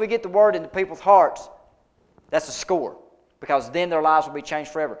 Once we get the Word into people's hearts, that's a score. Because then their lives will be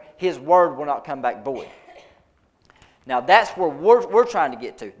changed forever. His Word will not come back void. Now that's where we're trying to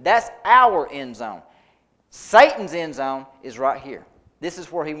get to. That's our end zone. Satan's end zone is right here. This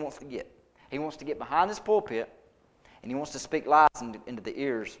is where he wants to get. He wants to get behind this pulpit, and he wants to speak lies into the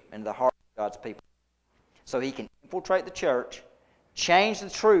ears and the heart of God's people. So he can infiltrate the church, change the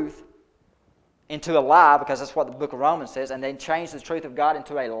truth into a lie, because that's what the book of Romans says, and then change the truth of God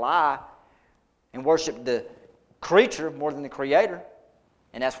into a lie and worship the creature more than the Creator.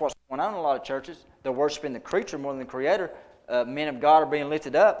 And that's what's going on in a lot of churches. They're worshiping the creature more than the Creator. Men of God are being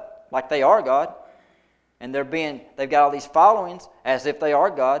lifted up like they are God. And they've got all these followings as if they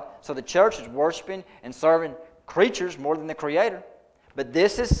are God. So the church is worshiping and serving creatures more than the Creator. But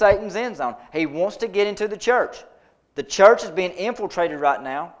this is Satan's end zone. He wants to get into the church. The church is being infiltrated right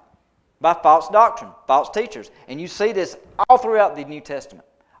now by false doctrine, false teachers. And you see this all throughout the New Testament.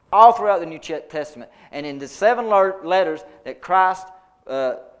 All throughout the New Testament. And in the 7 letters that Christ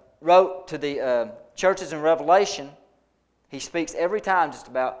wrote to the churches in Revelation, he speaks every time just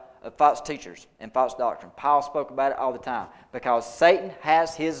about false teachers and false doctrine. Paul spoke about it all the time because Satan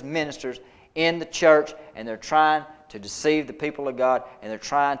has his ministers in the church and they're trying to deceive the people of God and they're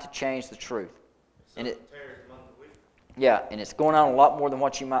trying to change the truth. And it, yeah, and it's going on a lot more than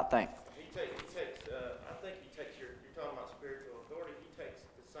what you might think. I think he takes you're talking about spiritual authority. He takes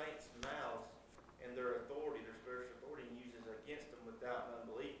the saints' mouths and their authority, their spiritual authority, and uses it against them with doubt and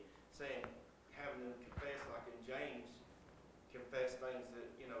unbelief, saying, having them confess, like in James, confess things that,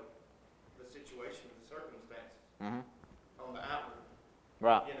 the situation, the circumstances on the outward.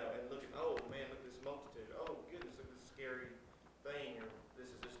 Right. And looking, oh man, look at this multitude. Oh goodness, look at this scary thing, or this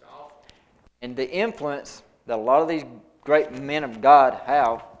is just awful. And the influence that a lot of these great men of God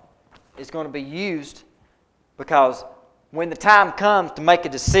have is going to be used because when the time comes to make a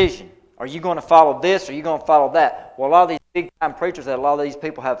decision, are you going to follow this or are you going to follow that? Well, a lot of these big-time preachers that a lot of these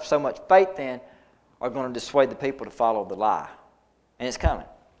people have so much faith in are going to dissuade the people to follow the lie. And it's coming.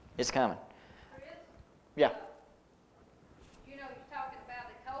 It's coming. Chris? Yeah. You're talking about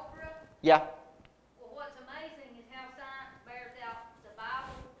the cobra? Yeah. Well, what's amazing is how science bears out the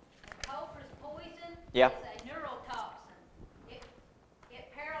Bible. The cobra's poison Yeah. is a neurotoxin. It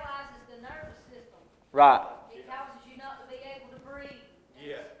paralyzes the nervous system. Right. It causes you not to be able to breathe. And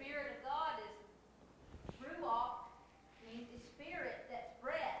Yeah. the Spirit of God is ruach, means the spirit that's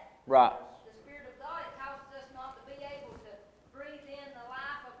breath. Right. The Spirit of God, it causes us not to be able to breathe in the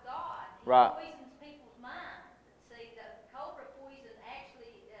life of God. It Right. poisons people's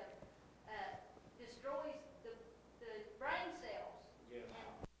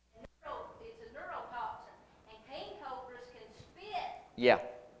Yeah.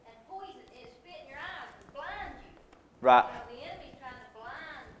 And poison is spit in your eyes to blind you. Right. You know, the enemy's trying to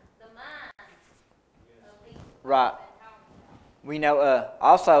blind the mind of people. Right. That talking about. We know,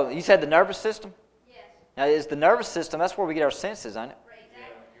 also, you said the nervous system? Yes. Now, is the nervous system, that's where we get our senses, ain't it?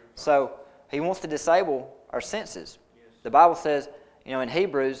 Exactly. So, he wants to disable our senses. The Bible says, in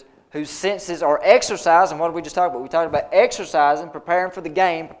Hebrews, whose senses are exercised, and what did we just talk about? We talked about exercising, preparing for the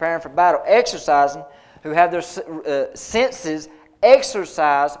game, preparing for battle, exercising, who have their senses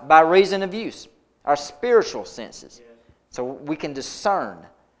exercised by reason of use, our spiritual senses. So we can discern,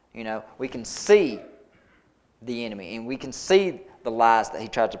 we can see the enemy, and we can see the lies that he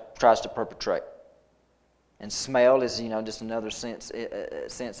tries to perpetrate. And smell is, just another sense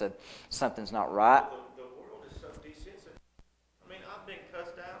of something's not right. The world is so desensitive. I mean, I've been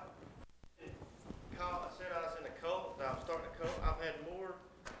cussed out. I said I was in a cult. I was starting a cult. I've had more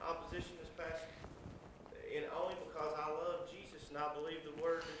opposition this past, and only because I love Jesus and I believe the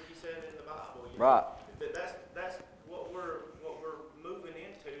word that He said in the Bible. Right. That's what we're moving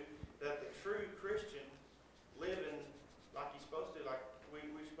into. That the true Christian living like he's supposed to, like we're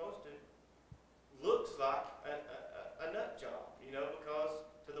supposed to, looks like a nut job, because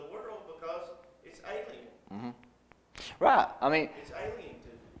to the world, because it's alien. Mm-hmm. Right. I mean, It's alien to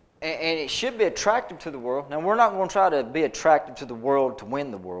them. and it should be attractive to the world. Now, we're not going to try to be attractive to the world to win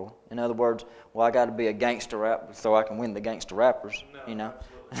the world. In other words, well, I got to be a gangster rapper so I can win the gangster rappers. No,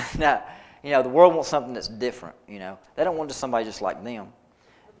 No, the world wants something that's different. They don't want just somebody just like them.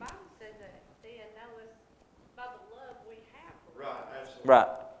 The Bible says that they know us by the love we have for them. Right, absolutely. Right.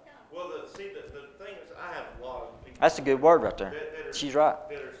 Well, the thing is, I have a lot of people. That's a good word right there. That are, She's right.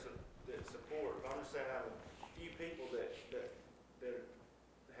 that support. I'm just saying, I have a few people that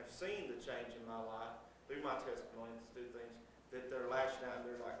have seen the change in my life through my testimonies, through things that they're lashing out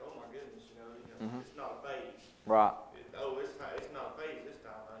and they're like, oh my goodness, Mm-hmm. it's not a phase. Right. It's not a phase this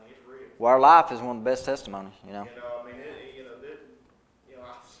time, honey. It's real. Well, our life is one of the best testimonies, I mean, I've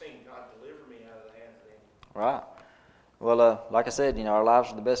seen God deliver me out of the hands of the enemy. Right. Well, like I said, our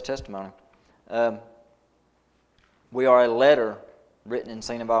lives are the best testimony. We are a letter written and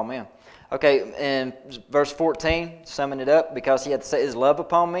seen of all men. Okay, in verse 14, summing it up, because he hath set his love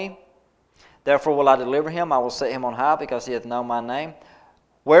upon me, therefore will I deliver him, I will set him on high, because he hath known my name.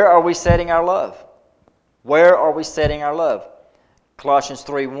 Where are we setting our love? Where are we setting our love? Colossians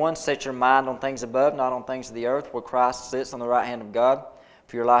 3:1, set your mind on things above, not on things of the earth, where Christ sits on the right hand of God.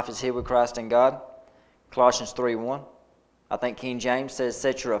 For your life is hid with Christ in God. Colossians 3:1. I think King James says,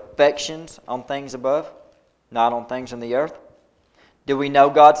 set your affections on things above, not on things in the earth. Do we know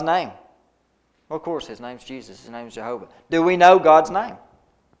God's name? Well, of course, His name's Jesus. His name's Jehovah. Do we know God's name?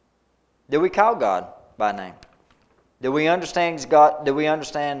 Do we call God by name? Do we understand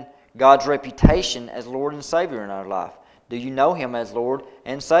God's reputation as Lord and Savior in our life? Do you know Him as Lord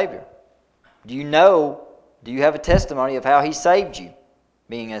and Savior? Do you have a testimony of how He saved you,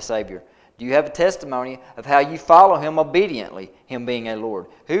 being a Savior? Do you have a testimony of how you follow Him obediently, Him being a Lord?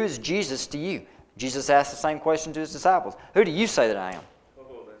 Who is Jesus to you? Jesus asked the same question to His disciples. Who do you say that I am?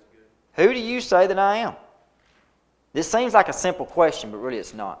 Oh, that's good. Who do you say that I am? This seems like a simple question, but really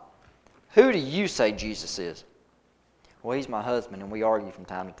it's not. Who do you say Jesus is? Well, He's my husband, and we argue from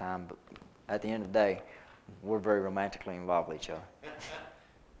time to time, but at the end of the day, we're very romantically involved with each other.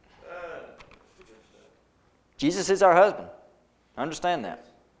 Jesus is our husband. Understand that.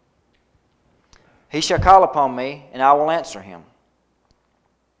 He shall call upon me, and I will answer him.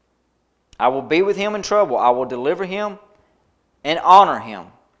 I will be with him in trouble. I will deliver him and honor him.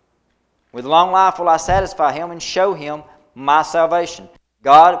 With long life will I satisfy him and show him my salvation.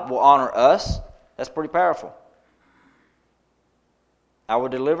 God will honor us. That's pretty powerful. I will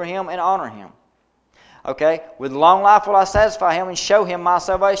deliver him and honor him. Okay, with long life will I satisfy him and show him my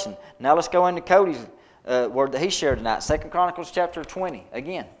salvation. Now let's go into Cody's word that he shared tonight. 2 Chronicles chapter 20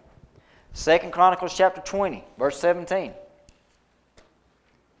 again. 2 Chronicles chapter 20, verse 17.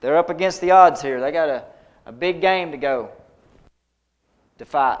 They're up against the odds here. They got a big game to go, to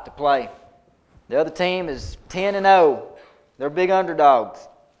fight, to play. The other team is 10-0. They're big underdogs.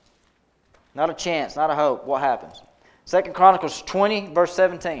 Not a chance, not a hope. What happens? 2 Chronicles 20, verse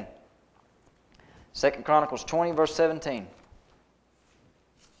 17. 2 Chronicles 20, verse 17.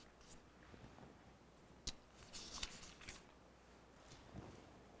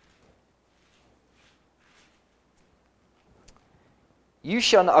 You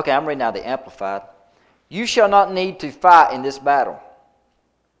shall not, okay, I'm reading now the Amplified. You shall not need to fight in this battle.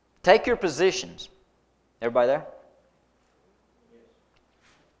 Take your positions. Everybody there?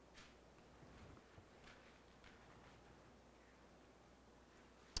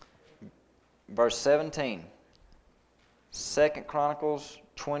 Verse 17. 2 Chronicles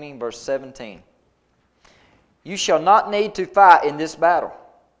 20, verse 17. You shall not need to fight in this battle.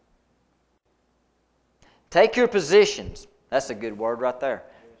 Take your positions. That's a good word right there.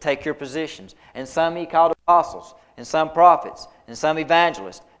 Take your positions. And some he called apostles, and some prophets, and some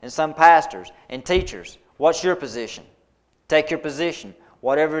evangelists, and some pastors, and teachers. What's your position? Take your position.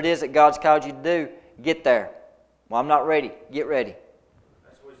 Whatever it is that God's called you to do, get there. Well, I'm not ready. Get ready.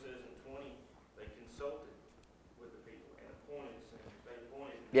 That's what it says in 20. They consulted with the people and appointed some. They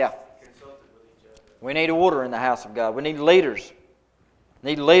appointed. Yeah. Consulted with each other. We need order in the house of God. We need leaders.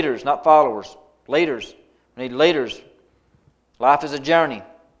 We need leaders, not followers. Leaders. We need leaders. Life is a journey.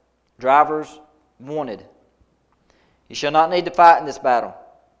 Drivers wanted. You shall not need to fight in this battle.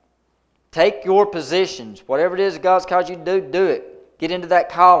 Take your positions. Whatever it is God's called you to do, do it. Get into that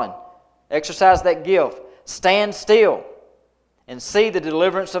calling. Exercise that gift. Stand still and see the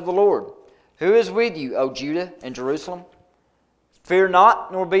deliverance of the Lord. Who is with you, O Judah and Jerusalem? Fear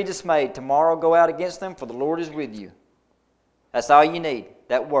not, nor be dismayed. Tomorrow go out against them, for the Lord is with you. That's all you need,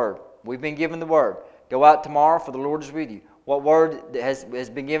 that word. We've been given the word. Go out tomorrow, for the Lord is with you. What word has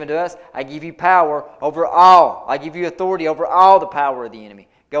been given to us? I give you power over all. I give you authority over all the power of the enemy.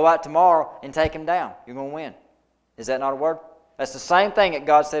 Go out tomorrow and take him down. You're going to win. Is that not a word? That's the same thing that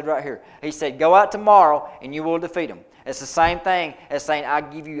God said right here. He said, go out tomorrow and you will defeat him. It's the same thing as saying, I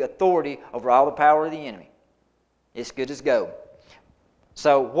give you authority over all the power of the enemy. It's good as gold.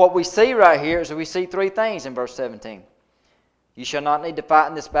 So what we see right here is we see three things in verse 17. You shall not need to fight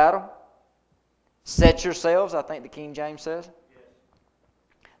in this battle. Set yourselves, I think the King James says. Yes.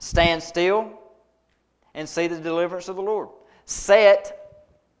 Stand still and see the deliverance of the Lord. Set,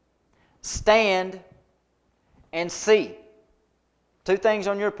 stand, and see. Two things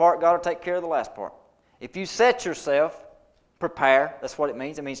on your part, God will take care of the last part. If you set yourself, prepare. That's what it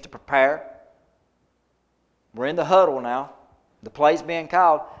means. It means to prepare. We're in the huddle now. The play's being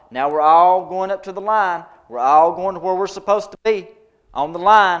called. Now we're all going up to the line. We're all going to where we're supposed to be, on the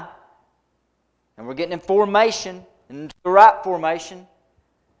line. And we're getting in formation, into the right formation.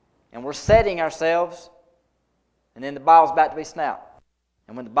 And we're setting ourselves. And then the ball's about to be snapped.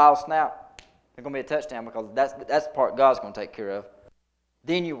 And when the ball's snapped, there's going to be a touchdown because that's the part God's going to take care of.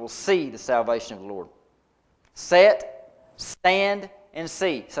 Then you will see the salvation of the Lord. Set, stand, and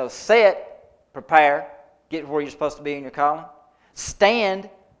see. So set, prepare, get where you're supposed to be in your calling. Stand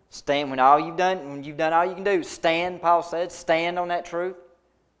when you've done all you can do. Stand, Paul said, stand on that truth.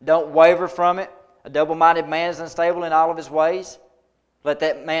 Don't waver from it. A double-minded man is unstable in all of his ways. Let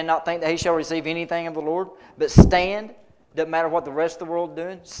that man not think that he shall receive anything of the Lord. But stand. Doesn't matter what the rest of the world is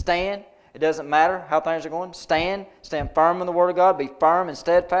doing. Stand. It doesn't matter how things are going. Stand firm in the Word of God. Be firm and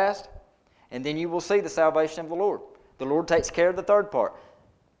steadfast. And then you will see the salvation of the Lord. The Lord takes care of the third part.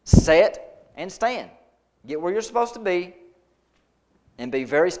 Set and stand. Get where you're supposed to be and be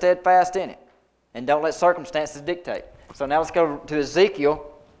very steadfast in it. And don't let circumstances dictate. So now let's go to Ezekiel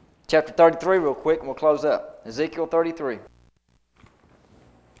chapter 33 real quick and we'll close up. Ezekiel 33.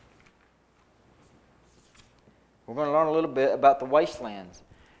 We're going to learn a little bit about the wastelands.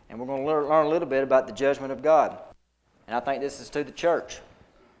 And we're going to learn a little bit about the judgment of God. And I think this is to the church.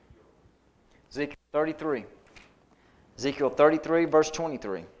 Ezekiel 33. Ezekiel 33, verse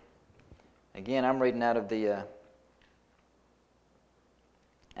 23. Again, I'm reading out of the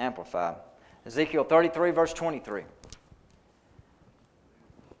Amplified. Ezekiel 33, verse 23.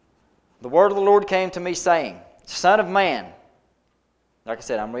 The word of the Lord came to me, saying, Son of man, like I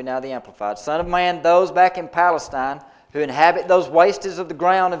said, I'm reading out of the Amplified. Son of man, those back in Palestine who inhabit those wastes of the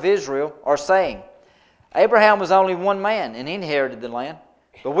ground of Israel are saying, Abraham was only one man, and he inherited the land.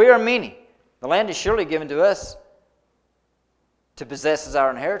 But we are many. The land is surely given to us to possess as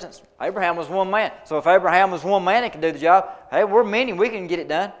our inheritance. Abraham was one man. So if Abraham was one man and can do the job, hey, we're many, we can get it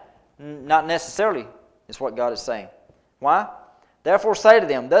done. Not necessarily is what God is saying. Why? Therefore say to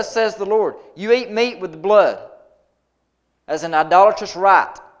them, Thus says the Lord, you eat meat with the blood, as an idolatrous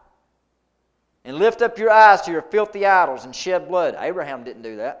rite, and lift up your eyes to your filthy idols and shed blood. Abraham didn't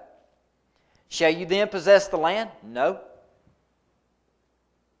do that. Shall you then possess the land? No.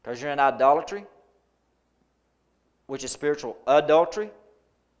 Because you're in idolatry, which is spiritual adultery,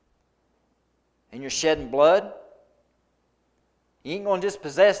 and you're shedding blood. You ain't going to just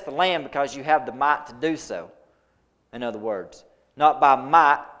possess the land because you have the might to do so. In other words, not by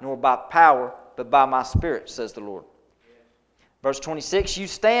might nor by power, but by my Spirit, says the Lord. Verse 26, you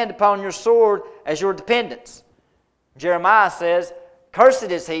stand upon your sword as your dependence. Jeremiah says,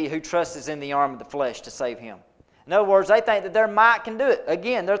 Cursed is he who trusts in the arm of the flesh to save him. In other words, they think that their might can do it.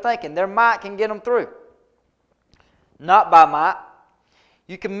 Again, they're thinking their might can get them through. Not by might.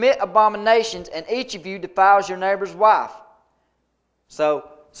 You commit abominations, and each of you defiles your neighbor's wife. So,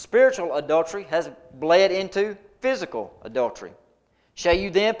 spiritual adultery has bled into physical adultery. Shall you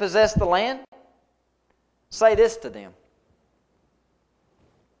then possess the land? Say this to them.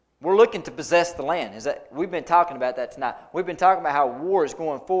 We're looking to possess the land. We've been talking about that tonight. We've been talking about how war is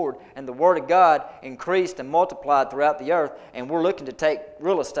going forward and the Word of God increased and multiplied throughout the earth, and we're looking to take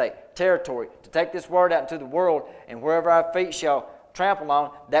real estate, territory, to take this Word out into the world, and wherever our feet shall trample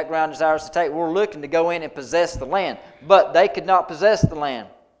on, that ground desires to take. We're looking to go in and possess the land, but they could not possess the land.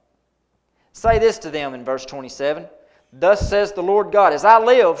 Say this to them in verse 27. Thus says the Lord God, as I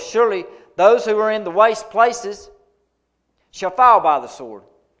live, surely those who are in the waste places shall fall by the sword.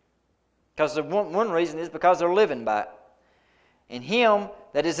 Because one reason is because they're living by it. And him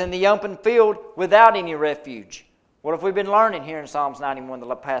that is in the open field without any refuge. What have we been learning here in Psalms 91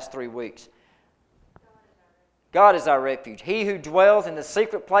 the past 3 weeks? God is our refuge. He who dwells in the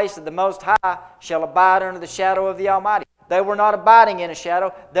secret place of the Most High shall abide under the shadow of the Almighty. They were not abiding in a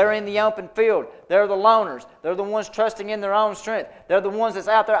shadow. They're in the open field. They're the loners. They're the ones trusting in their own strength. They're the ones that's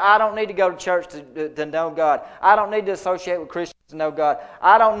out there. I don't need to go to church to know God. I don't need to associate with Christians to know God.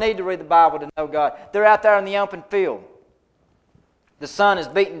 I don't need to read the Bible to know God. They're out there in the open field. The sun is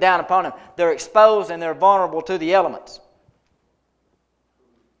beating down upon them. They're exposed and they're vulnerable to the elements.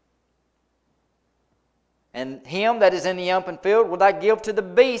 And him that is in the open field will I give to the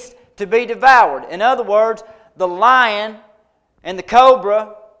beast to be devoured. In other words, the lion and the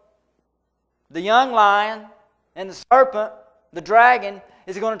cobra, the young lion and the serpent, the dragon,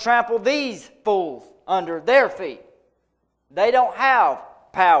 is going to trample these fools under their feet. They don't have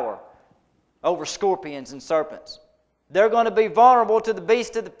power over scorpions and serpents. They're going to be vulnerable to the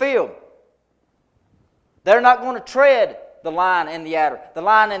beast of the field. They're not going to tread the lion and the adder. The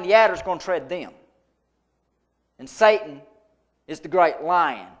lion and the adder is going to tread them. And Satan is the great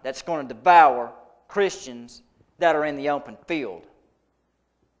lion that's going to devour Christians that are in the open field.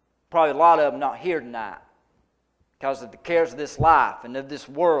 Probably a lot of them not here tonight because of the cares of this life and of this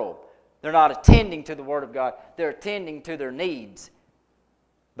world. They're not attending to the Word of God. They're attending to their needs.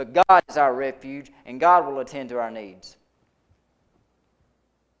 But God is our refuge, and God will attend to our needs.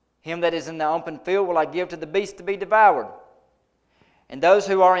 Him that is in the open field will I give to the beast to be devoured. And those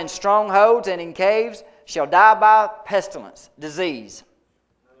who are in strongholds and in caves shall die by pestilence, disease.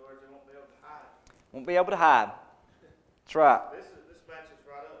 In other words, they won't be able to hide. Won't be able to hide. That's right. This matches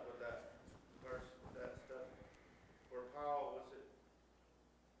right up with that verse, that stuff where Paul was it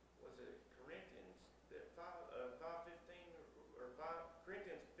Corinthians that 5:15 or 5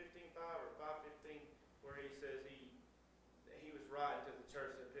 Corinthians 15:5 or 5:15 where he says he was writing to the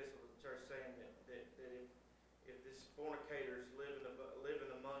church, the epistle to the church, saying that if this fornicators living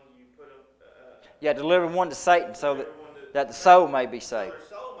among you, put them. Deliver one to Satan so that the soul may be saved. So their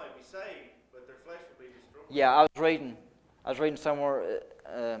soul may be saved, but their flesh will be destroyed. Yeah, I was reading somewhere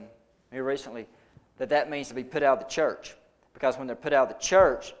here recently that means to be put out of the church, because when they're put out of the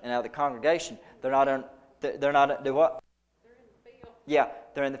church and out of the congregation, they're not do what? They're in the field. Yeah,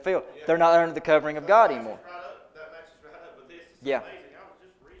 they're in the field. Yeah. They're not under the covering of God anymore. That matches right up with this. It's yeah. Amazing. I was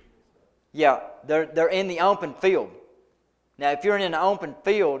just reading this stuff. Yeah, they're in the open field. Now, if you're in an open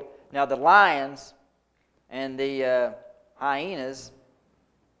field, now the lions and the hyenas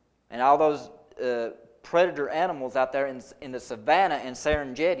and all those predator animals out there in the savannah and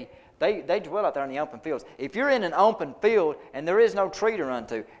Serengeti, they dwell out there in the open fields. If you're in an open field and there is no tree to run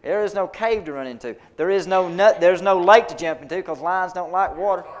to, there is no cave to run into, there's no lake to jump into because lions don't like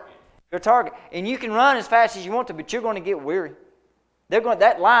water. You're a target. And you can run as fast as you want to, but you're going to get weary.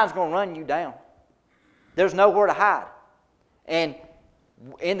 That lion's going to run you down. There's nowhere to hide. And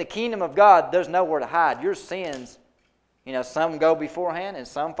in the kingdom of God, there's nowhere to hide. Your sins, some go beforehand and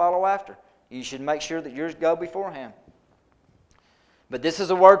some follow after. You should make sure that yours go beforehand. But this is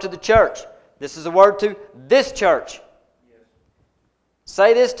a word to the church. This is a word to this church. Yes.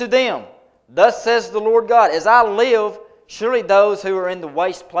 Say this to them. Thus says the Lord God, as I live, surely those who are in the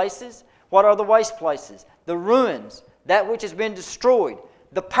waste places. What are the waste places? The ruins, that which has been destroyed.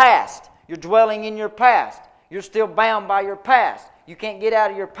 The past. You're dwelling in your past. You're still bound by your past. You can't get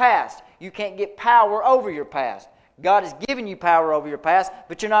out of your past. You can't get power over your past. God has given you power over your past,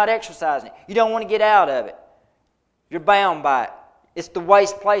 but you're not exercising it. You don't want to get out of it. You're bound by it. It's the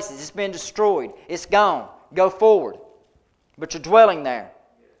waste places. It's been destroyed. It's gone. Go forward. But you're dwelling there,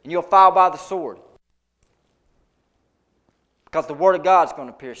 and you'll fall by the sword. Because the Word of God's going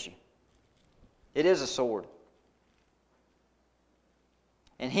to pierce you. It is a sword.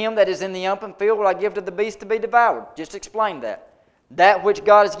 And him that is in the open field will I give to the beast to be devoured. Just explain that. That which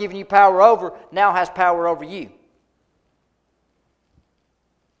God has given you power over now has power over you.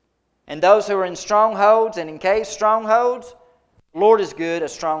 And those who are in strongholds and in caves, strongholds, The Lord is good, a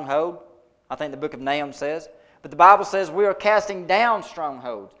stronghold. I think the book of Nahum says. But the Bible says we are casting down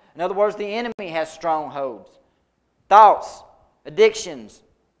strongholds. In other words, the enemy has strongholds. Thoughts, addictions,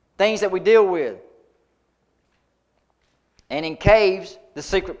 things that we deal with. And in caves, the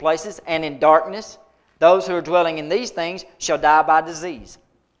secret places, and in darkness, those who are dwelling in these things shall die by disease.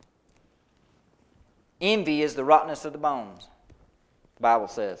 Envy is the rottenness of the bones, the Bible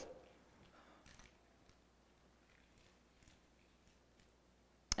says.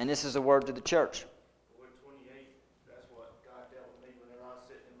 And this is a word to the church. Word 28, that's what God dealt with me whenever I was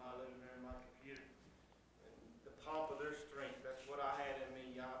sitting in my living room, my computer. And the pomp of their strength, that's what I had in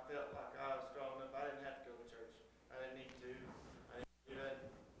me. I felt like I was strong enough. I didn't have to go to church. I didn't need to. I didn't do that.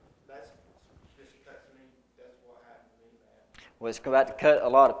 That's just cuts me. That's what happened to me, man. Well, it's about to cut a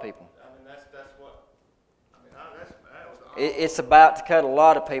lot of people. I mean, that's what, I mean, that was It's about to cut a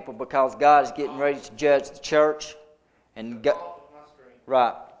lot of people because God is getting ready to judge the church. And the pomp of my strength.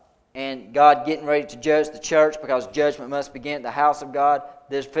 right. And God getting ready to judge the church because judgment must begin at the house of God.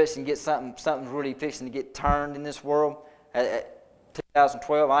 There's fixing to get something's really fixing to get turned in this world. At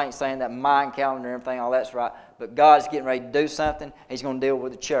 2012, I ain't saying that mind calendar and everything, all that's right. But God's getting ready to do something. He's going to deal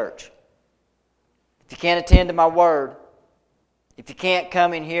with the church. If you can't attend to my word, if you can't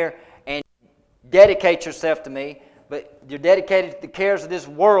come in here and dedicate yourself to me, but you're dedicated to the cares of this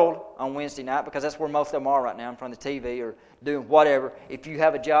world on Wednesday night, because that's where most of them are right now, in front of the TV or doing whatever. If you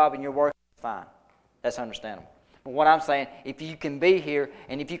have a job and you're working, fine. That's understandable. But what I'm saying, if you can be here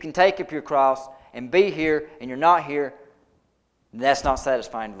and if you can take up your cross and be here and you're not here, that's not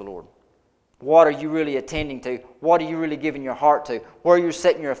satisfying to the Lord. What are you really attending to? What are you really giving your heart to? Where are you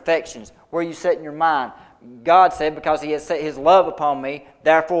setting your affections? Where are you setting your mind? God said, because He has set His love upon me,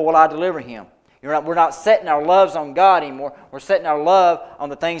 therefore will I deliver him. We're not setting our loves on God anymore. We're setting our love on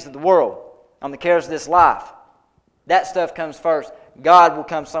the things of the world, on the cares of this life. That stuff comes first. God will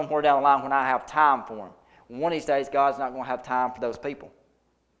come somewhere down the line when I have time for Him. One of these days, God's not going to have time for those people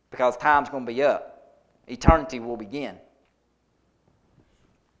because time's going to be up. Eternity will begin.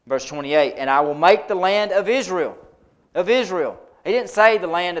 Verse 28, and I will make the land of Israel. Of Israel. He didn't say the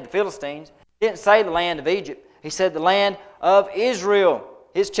land of the Philistines. He didn't say the land of Egypt. He said the land of Israel,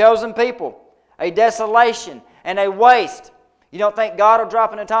 His chosen people. A desolation and a waste. You don't think God will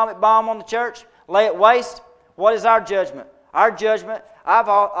drop an atomic bomb on the church? Lay it waste? What is our judgment? Our judgment,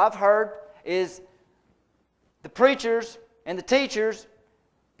 I've heard, is the preachers and the teachers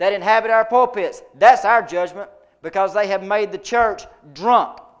that inhabit our pulpits. That's our judgment because they have made the church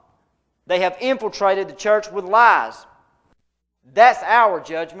drunk. They have infiltrated the church with lies. That's our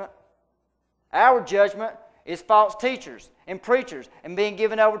judgment. Our judgment is false teachers and preachers and being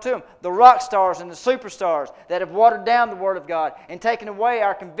given over to them. The rock stars and the superstars that have watered down the Word of God and taken away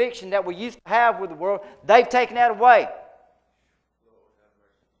our conviction that we used to have with the world, they've taken that away.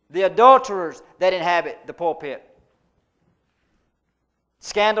 The adulterers that inhabit the pulpit.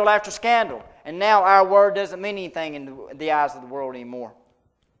 Scandal after scandal. And now our word doesn't mean anything in the eyes of the world anymore.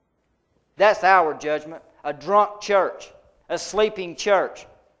 That's our judgment. A drunk church. A sleeping church.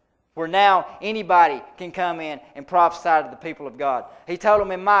 Where now anybody can come in and prophesy to the people of God. He told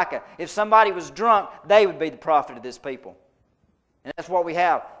them in Micah, if somebody was drunk, they would be the prophet of this people. And that's what we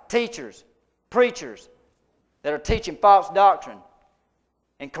have. Teachers, preachers that are teaching false doctrine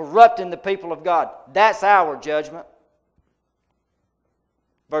and corrupting the people of God. That's our judgment.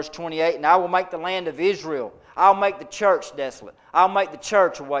 Verse 28, and I will make the land of Israel. I'll make the church desolate. I'll make the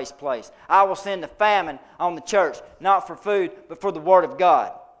church a waste place. I will send a famine on the church, not for food, but for the Word of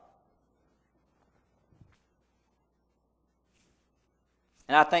God.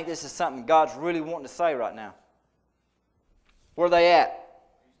 And I think this is something God's really wanting to say right now. Where are they at?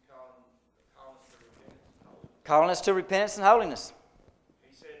 He's calling us to repentance. Calling us to repentance and holiness.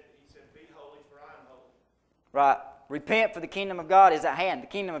 He said, be holy for I am holy. Right. Repent, for the kingdom of God is at hand. The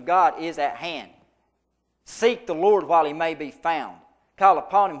kingdom of God is at hand. Seek the Lord while He may be found. Call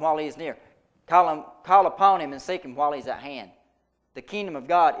upon Him while He is near. Call upon Him and seek Him while He's at hand. The kingdom of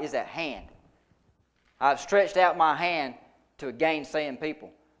God is at hand. I've stretched out my hand to a gainsaying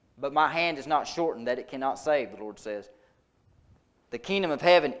people. But my hand is not shortened that it cannot save, the Lord says. The kingdom of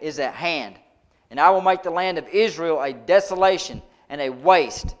heaven is at hand. And I will make the land of Israel a desolation and a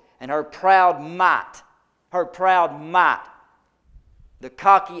waste, and her proud might, the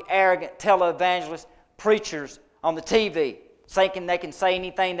cocky, arrogant televangelist preachers on the TV, thinking they can say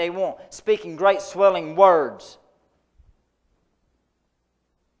anything they want, speaking great swelling words.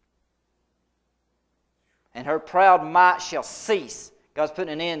 And her proud might shall cease. God's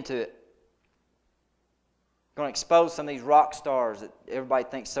putting an end to it. Going to expose some of these rock stars that everybody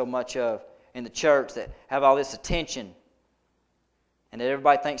thinks so much of in the church that have all this attention. and that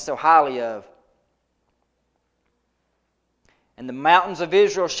everybody thinks so highly of. And the mountains of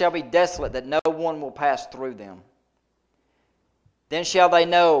Israel shall be desolate, that no one will pass through them. Then shall they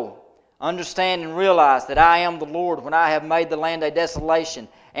know, understand, and realize that I am the Lord, when I have made the land a desolation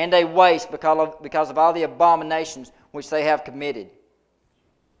and a waste because of all the abominations which they have committed.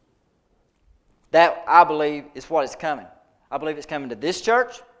 That, I believe, is what is coming. I believe it's coming to this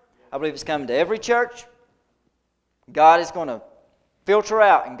church. I believe it's coming to every church. God is going to filter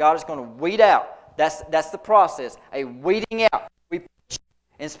out, and God is going to weed out. That's the process, a weeding out. We push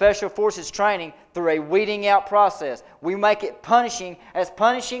in Special Forces training through a weeding out process. We make it punishing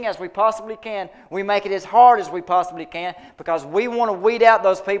as we possibly can. We make it as hard as we possibly can because we want to weed out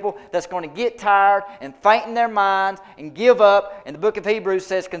those people that's going to get tired and faint in their minds and give up. And the book of Hebrews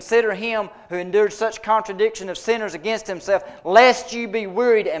says, consider him who endured such contradiction of sinners against himself, lest you be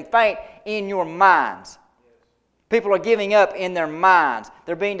wearied and faint in your minds. People are giving up in their minds.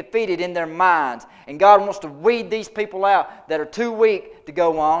 They're being defeated in their minds. And God wants to weed these people out that are too weak to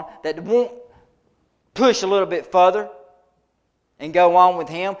go on, that won't push a little bit further and go on with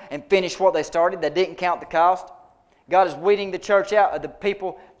Him and finish what they started, that didn't count the cost. God is weeding the church out of the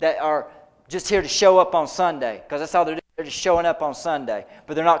people that are just here to show up on Sunday, because that's all they're doing. They're just showing up on Sunday,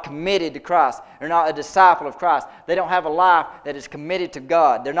 but they're not committed to Christ. They're not a disciple of Christ. They don't have a life that is committed to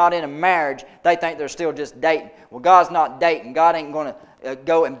God. They're not in a marriage. They think they're still just dating. Well, God's not dating. God ain't going to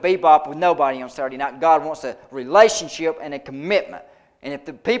go and bebop with nobody on Saturday night. God wants a relationship and a commitment. And if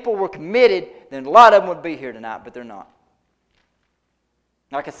the people were committed, then a lot of them would be here tonight, but they're not.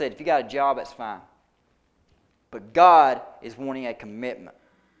 Like I said, if you got a job, that's fine. But God is wanting a commitment.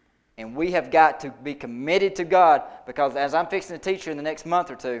 And we have got to be committed to God, because as I'm fixing to teach you in the next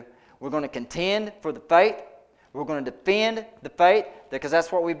month or two, we're going to contend for the faith. We're going to defend the faith, because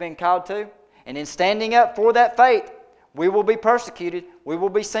that's what we've been called to. And in standing up for that faith, we will be persecuted. We will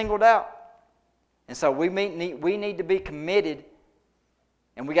be singled out. And so we need to be committed,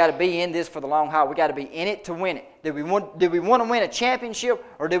 and we got to be in this for the long haul. We got to be in it to win it. Did we want to win a championship,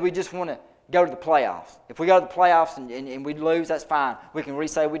 or did we just want to go to the playoffs? If we go to the playoffs and we lose, that's fine. We can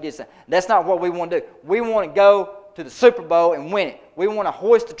re-say we did something. That's not what we want to do. We want to go to the Super Bowl and win it. We want to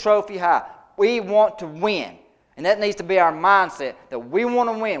hoist the trophy high. We want to win. And that needs to be our mindset, that we want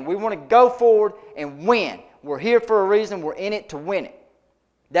to win. We want to go forward and win. We're here for a reason. We're in it to win it.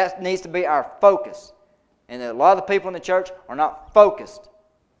 That needs to be our focus. And a lot of the people in the church are not focused.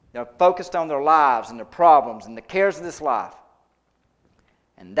 They're focused on their lives and their problems and the cares of this life.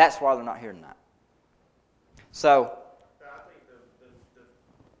 And that's why they're not here tonight. So, I think the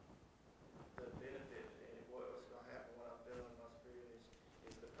benefit and what's going to happen, what I'm feeling in my spirit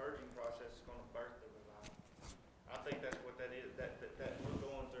is the purging process is going to birth the revival. I think that's what that is. That we're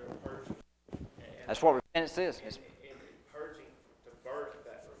going through a purging. That's what repentance is. And purging to birth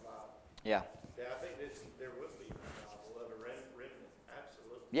that revival. Yeah. I think there would be a revival of a remnant.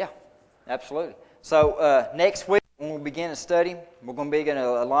 Absolutely. Yeah, absolutely. So next week, when we begin a study, we're going to begin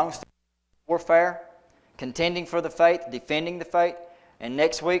a long study of warfare, contending for the faith, defending the faith. And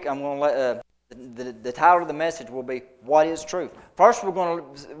next week, I'm going to let the title of the message will be, What is Truth? First, we're going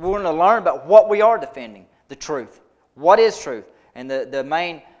to learn about what we are defending, the truth. What is truth? And the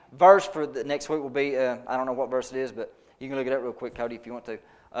main verse for the next week will be, I don't know what verse it is, but you can look it up real quick, Cody, if you want to.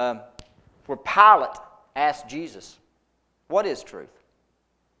 Where Pilate asked Jesus, what is truth?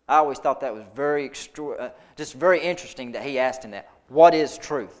 I always thought that was just very interesting that he asked him that. What is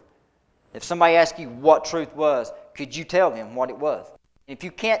truth? If somebody asked you what truth was, could you tell them what it was? And if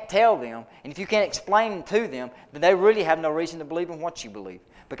you can't tell them, and if you can't explain it to them, then they really have no reason to believe in what you believe.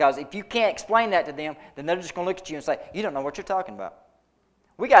 Because if you can't explain that to them, then they're just going to look at you and say, you don't know what you're talking about.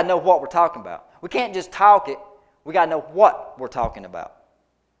 We got to know what we're talking about. We can't just talk it. We got to know what we're talking about.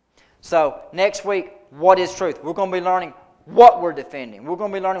 So next week, what is truth? We're going to be learning what we're defending. We're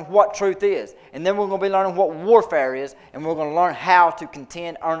going to be learning what truth is. And then we're going to be learning what warfare is. And we're going to learn how to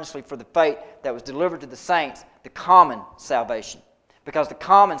contend earnestly for the faith that was delivered to the saints, the common salvation. Because the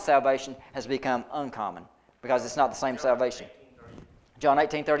common salvation has become uncommon. Because it's not the same salvation. John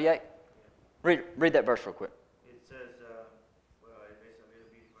 18:38. Read that verse real quick. It says, it's a really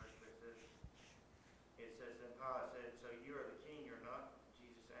beautiful verse, but it says, then Pilate said, so you are the king or not?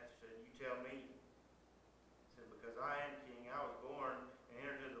 Jesus answered, you tell me. He said, because I am king, I was born and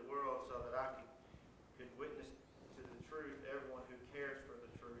entered into the world so that I could witness to the truth. Everyone who cares for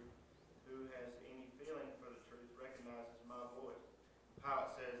the truth, who has any feeling for the truth, recognizes my voice. Pilate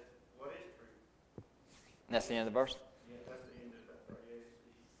says, what is truth? And that's the end of the verse. Yeah, that's the end of that verse.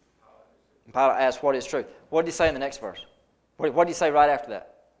 Pilate asked, what is truth? What did he say in the next verse? What did he say right after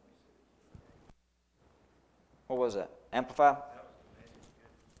that? What was that? Amplify?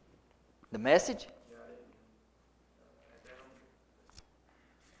 The message?